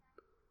presented.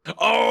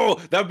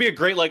 Oh, that would be a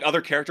great, like, other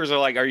characters are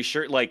like, are you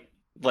sure? Like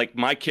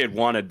my kid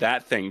wanted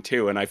that thing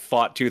too, and I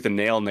fought tooth and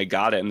nail, and they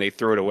got it, and they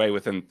threw it away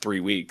within 3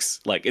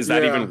 weeks. Like, is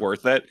that even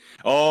worth it?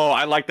 Oh,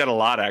 I like that a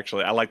lot,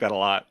 actually. I like that a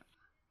lot.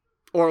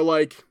 Or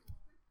like,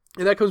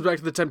 and that comes back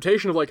to the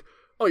temptation of like,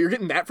 oh, you're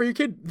getting that for your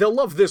kid? They'll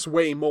love this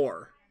way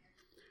more.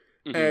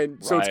 Mm-hmm,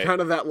 and so it's kind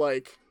of that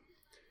like,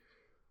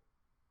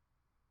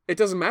 it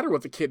doesn't matter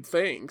what the kid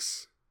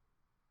thinks.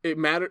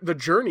 The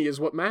journey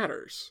is what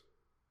matters.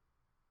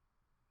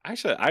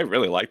 Actually, I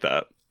really like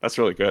that. That's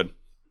really good.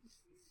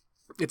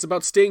 It's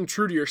about staying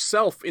true to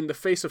yourself in the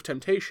face of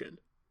temptation.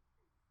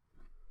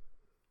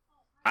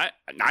 I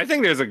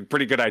think there's a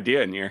pretty good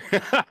idea in here.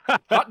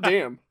 Hot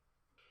damn.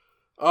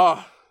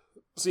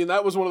 See, and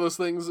that was one of those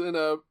things in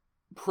a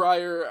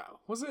prior...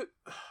 Was it?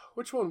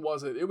 Which one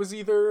was it? It was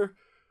either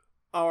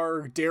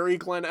our Dairy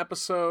Glen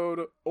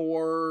episode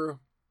or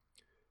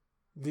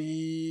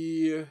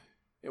the...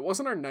 It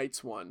wasn't our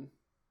Knights one.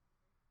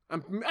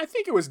 I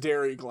think it was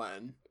Dairy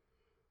Glen,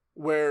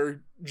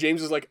 where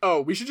James is like,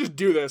 oh, we should just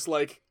do this.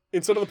 Like,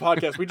 instead of the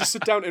podcast, we just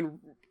sit down and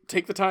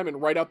take the time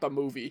and write out the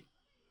movie.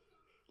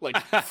 Like,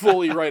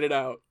 fully write it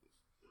out.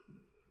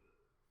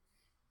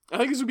 I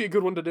think this would be a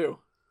good one to do.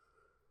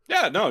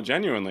 Yeah, no,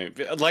 genuinely.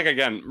 Like,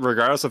 again,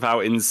 regardless of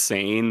how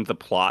insane the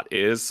plot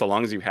is, so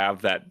long as you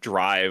have that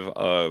drive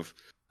of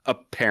a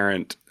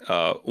parent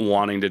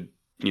wanting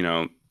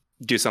to,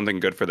 do something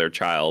good for their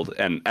child,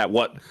 and at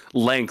what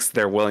lengths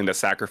they're willing to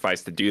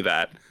sacrifice to do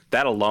that,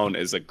 that alone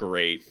is a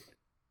great...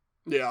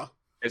 Yeah.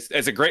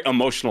 It's a great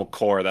emotional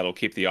core that'll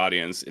keep the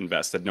audience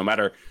invested, no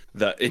matter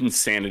the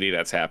insanity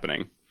that's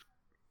happening.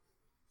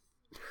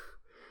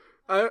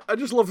 I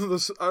just love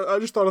this. I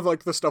just thought of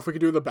like the stuff we could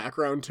do in the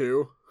background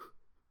too,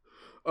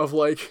 of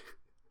like,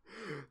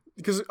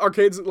 because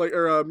arcades like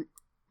or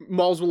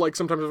malls will like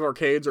sometimes have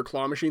arcades or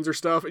claw machines or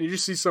stuff, and you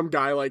just see some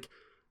guy like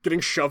getting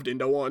shoved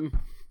into one.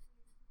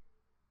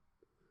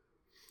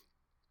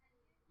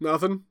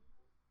 Nothing?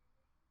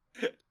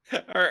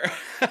 Or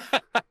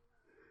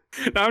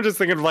now I'm just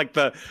thinking of like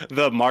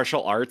the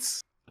martial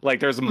arts. Like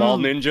there's Mall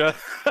Ninja.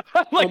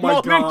 Like Oh my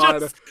Mall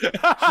God. Ninjas.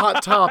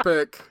 Hot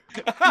Topic.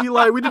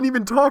 Eli, we didn't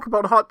even talk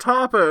about Hot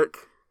Topic.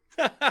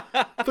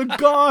 The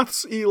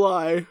Goths,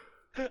 Eli.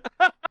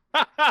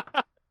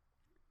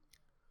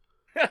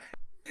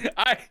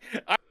 I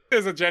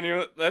there's a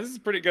genuine. That is a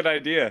pretty good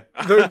idea.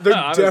 There'd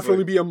Honestly.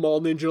 definitely be a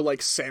Mall Ninja,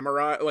 like,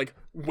 samurai, like,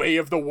 Way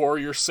of the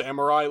Warrior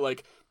Samurai,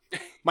 like,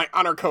 my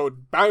honor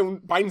code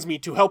binds me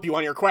to help you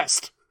on your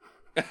quest.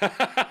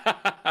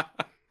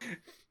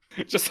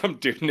 Just some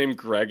dude named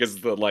Greg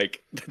is the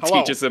like that Hello.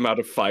 teaches him how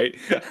to fight.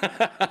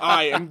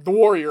 I am the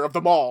warrior of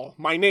them all.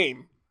 My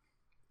name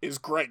is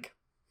Greg.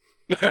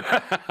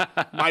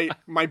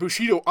 My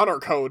Bushido honor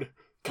code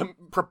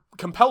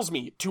compels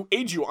me to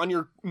aid you on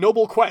your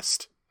noble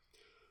quest.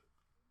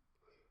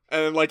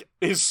 And like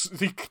he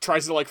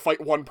tries to like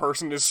fight one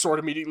person, his sword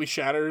immediately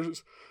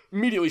shatters,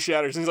 and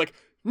he's like,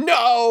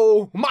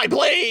 "No, my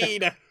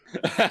blade!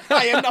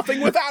 I am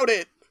nothing without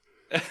it."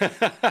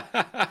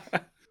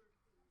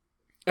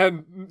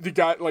 And the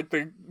guy, like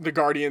the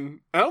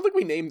Guardian, I don't think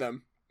we named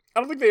them. I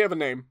don't think they have a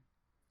name.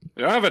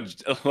 They don't have a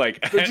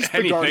like They're just the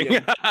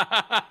anything.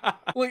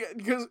 Like,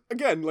 because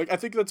again, like I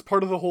think that's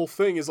part of the whole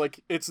thing is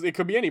like it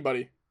could be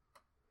anybody.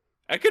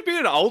 It could be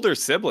an older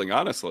sibling,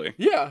 honestly.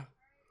 Yeah.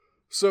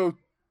 So.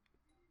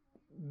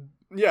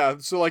 Yeah.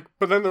 So like,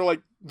 but then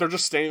they're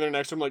just standing there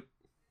next to him, like,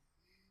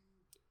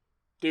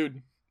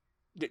 dude,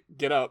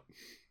 get up.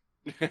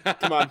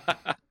 Come on.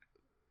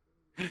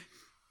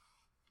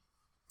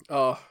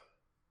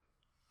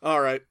 All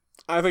right.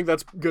 I think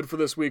that's good for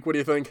this week. What do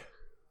you think?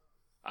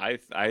 I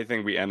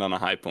think we end on a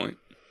high point.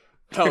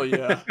 Hell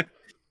yeah.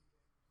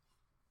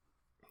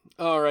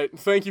 All right.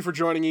 Thank you for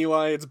joining,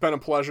 Eli. It's been a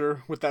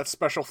pleasure with that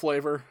special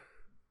flavor.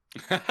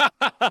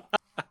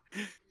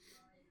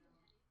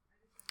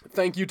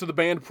 Thank you to the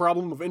band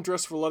Problem of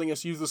Interest for letting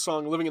us use the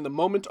song Living in the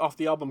Moment off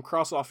the album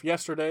Cross Off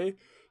Yesterday.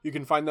 You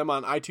can find them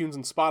on iTunes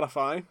and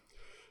Spotify.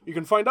 You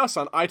can find us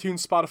on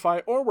iTunes,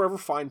 Spotify, or wherever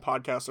fine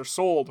podcasts are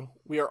sold.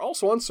 We are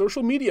also on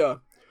social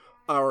media.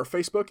 Our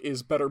Facebook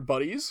is Better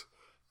Buddies.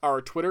 Our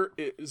Twitter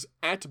is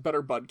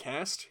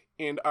 @BetterBudcast.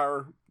 And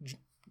our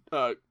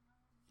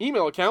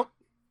email account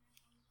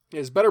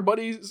is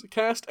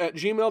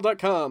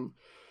betterbuddiescast@gmail.com.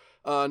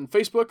 On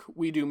Facebook,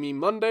 we do Meme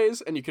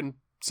Mondays, and you can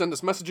send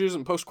us messages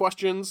and post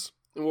questions,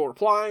 and we'll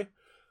reply.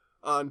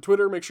 On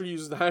Twitter, make sure you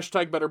use the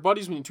hashtag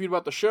BetterBuddies when you tweet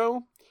about the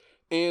show.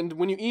 And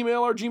when you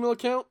email our Gmail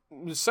account,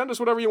 send us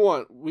whatever you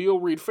want.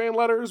 We'll read fan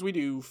letters, we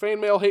do fan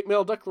mail, hate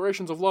mail,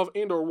 declarations of love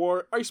and or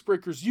war,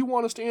 icebreakers you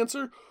want us to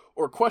answer,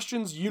 or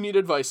questions you need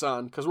advice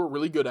on, because we're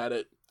really good at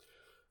it.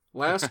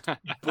 Last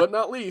but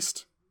not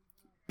least,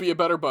 be a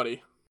better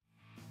buddy.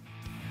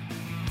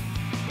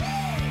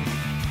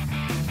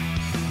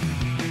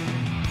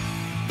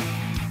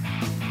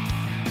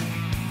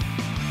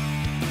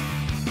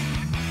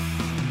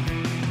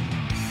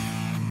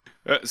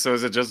 So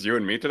is it just you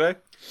and me today?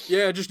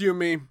 Yeah, just you and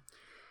me.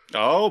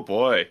 Oh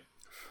boy,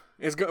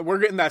 We're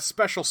getting that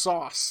special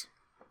sauce.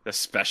 the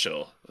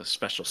special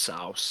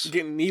sauce.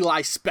 Getting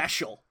Eli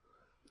special.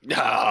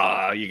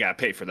 Ah, you gotta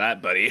pay for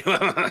that, buddy. wait.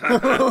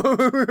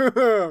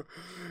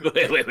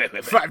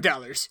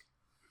 $5.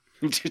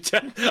 I'm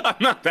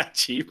not that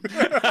cheap.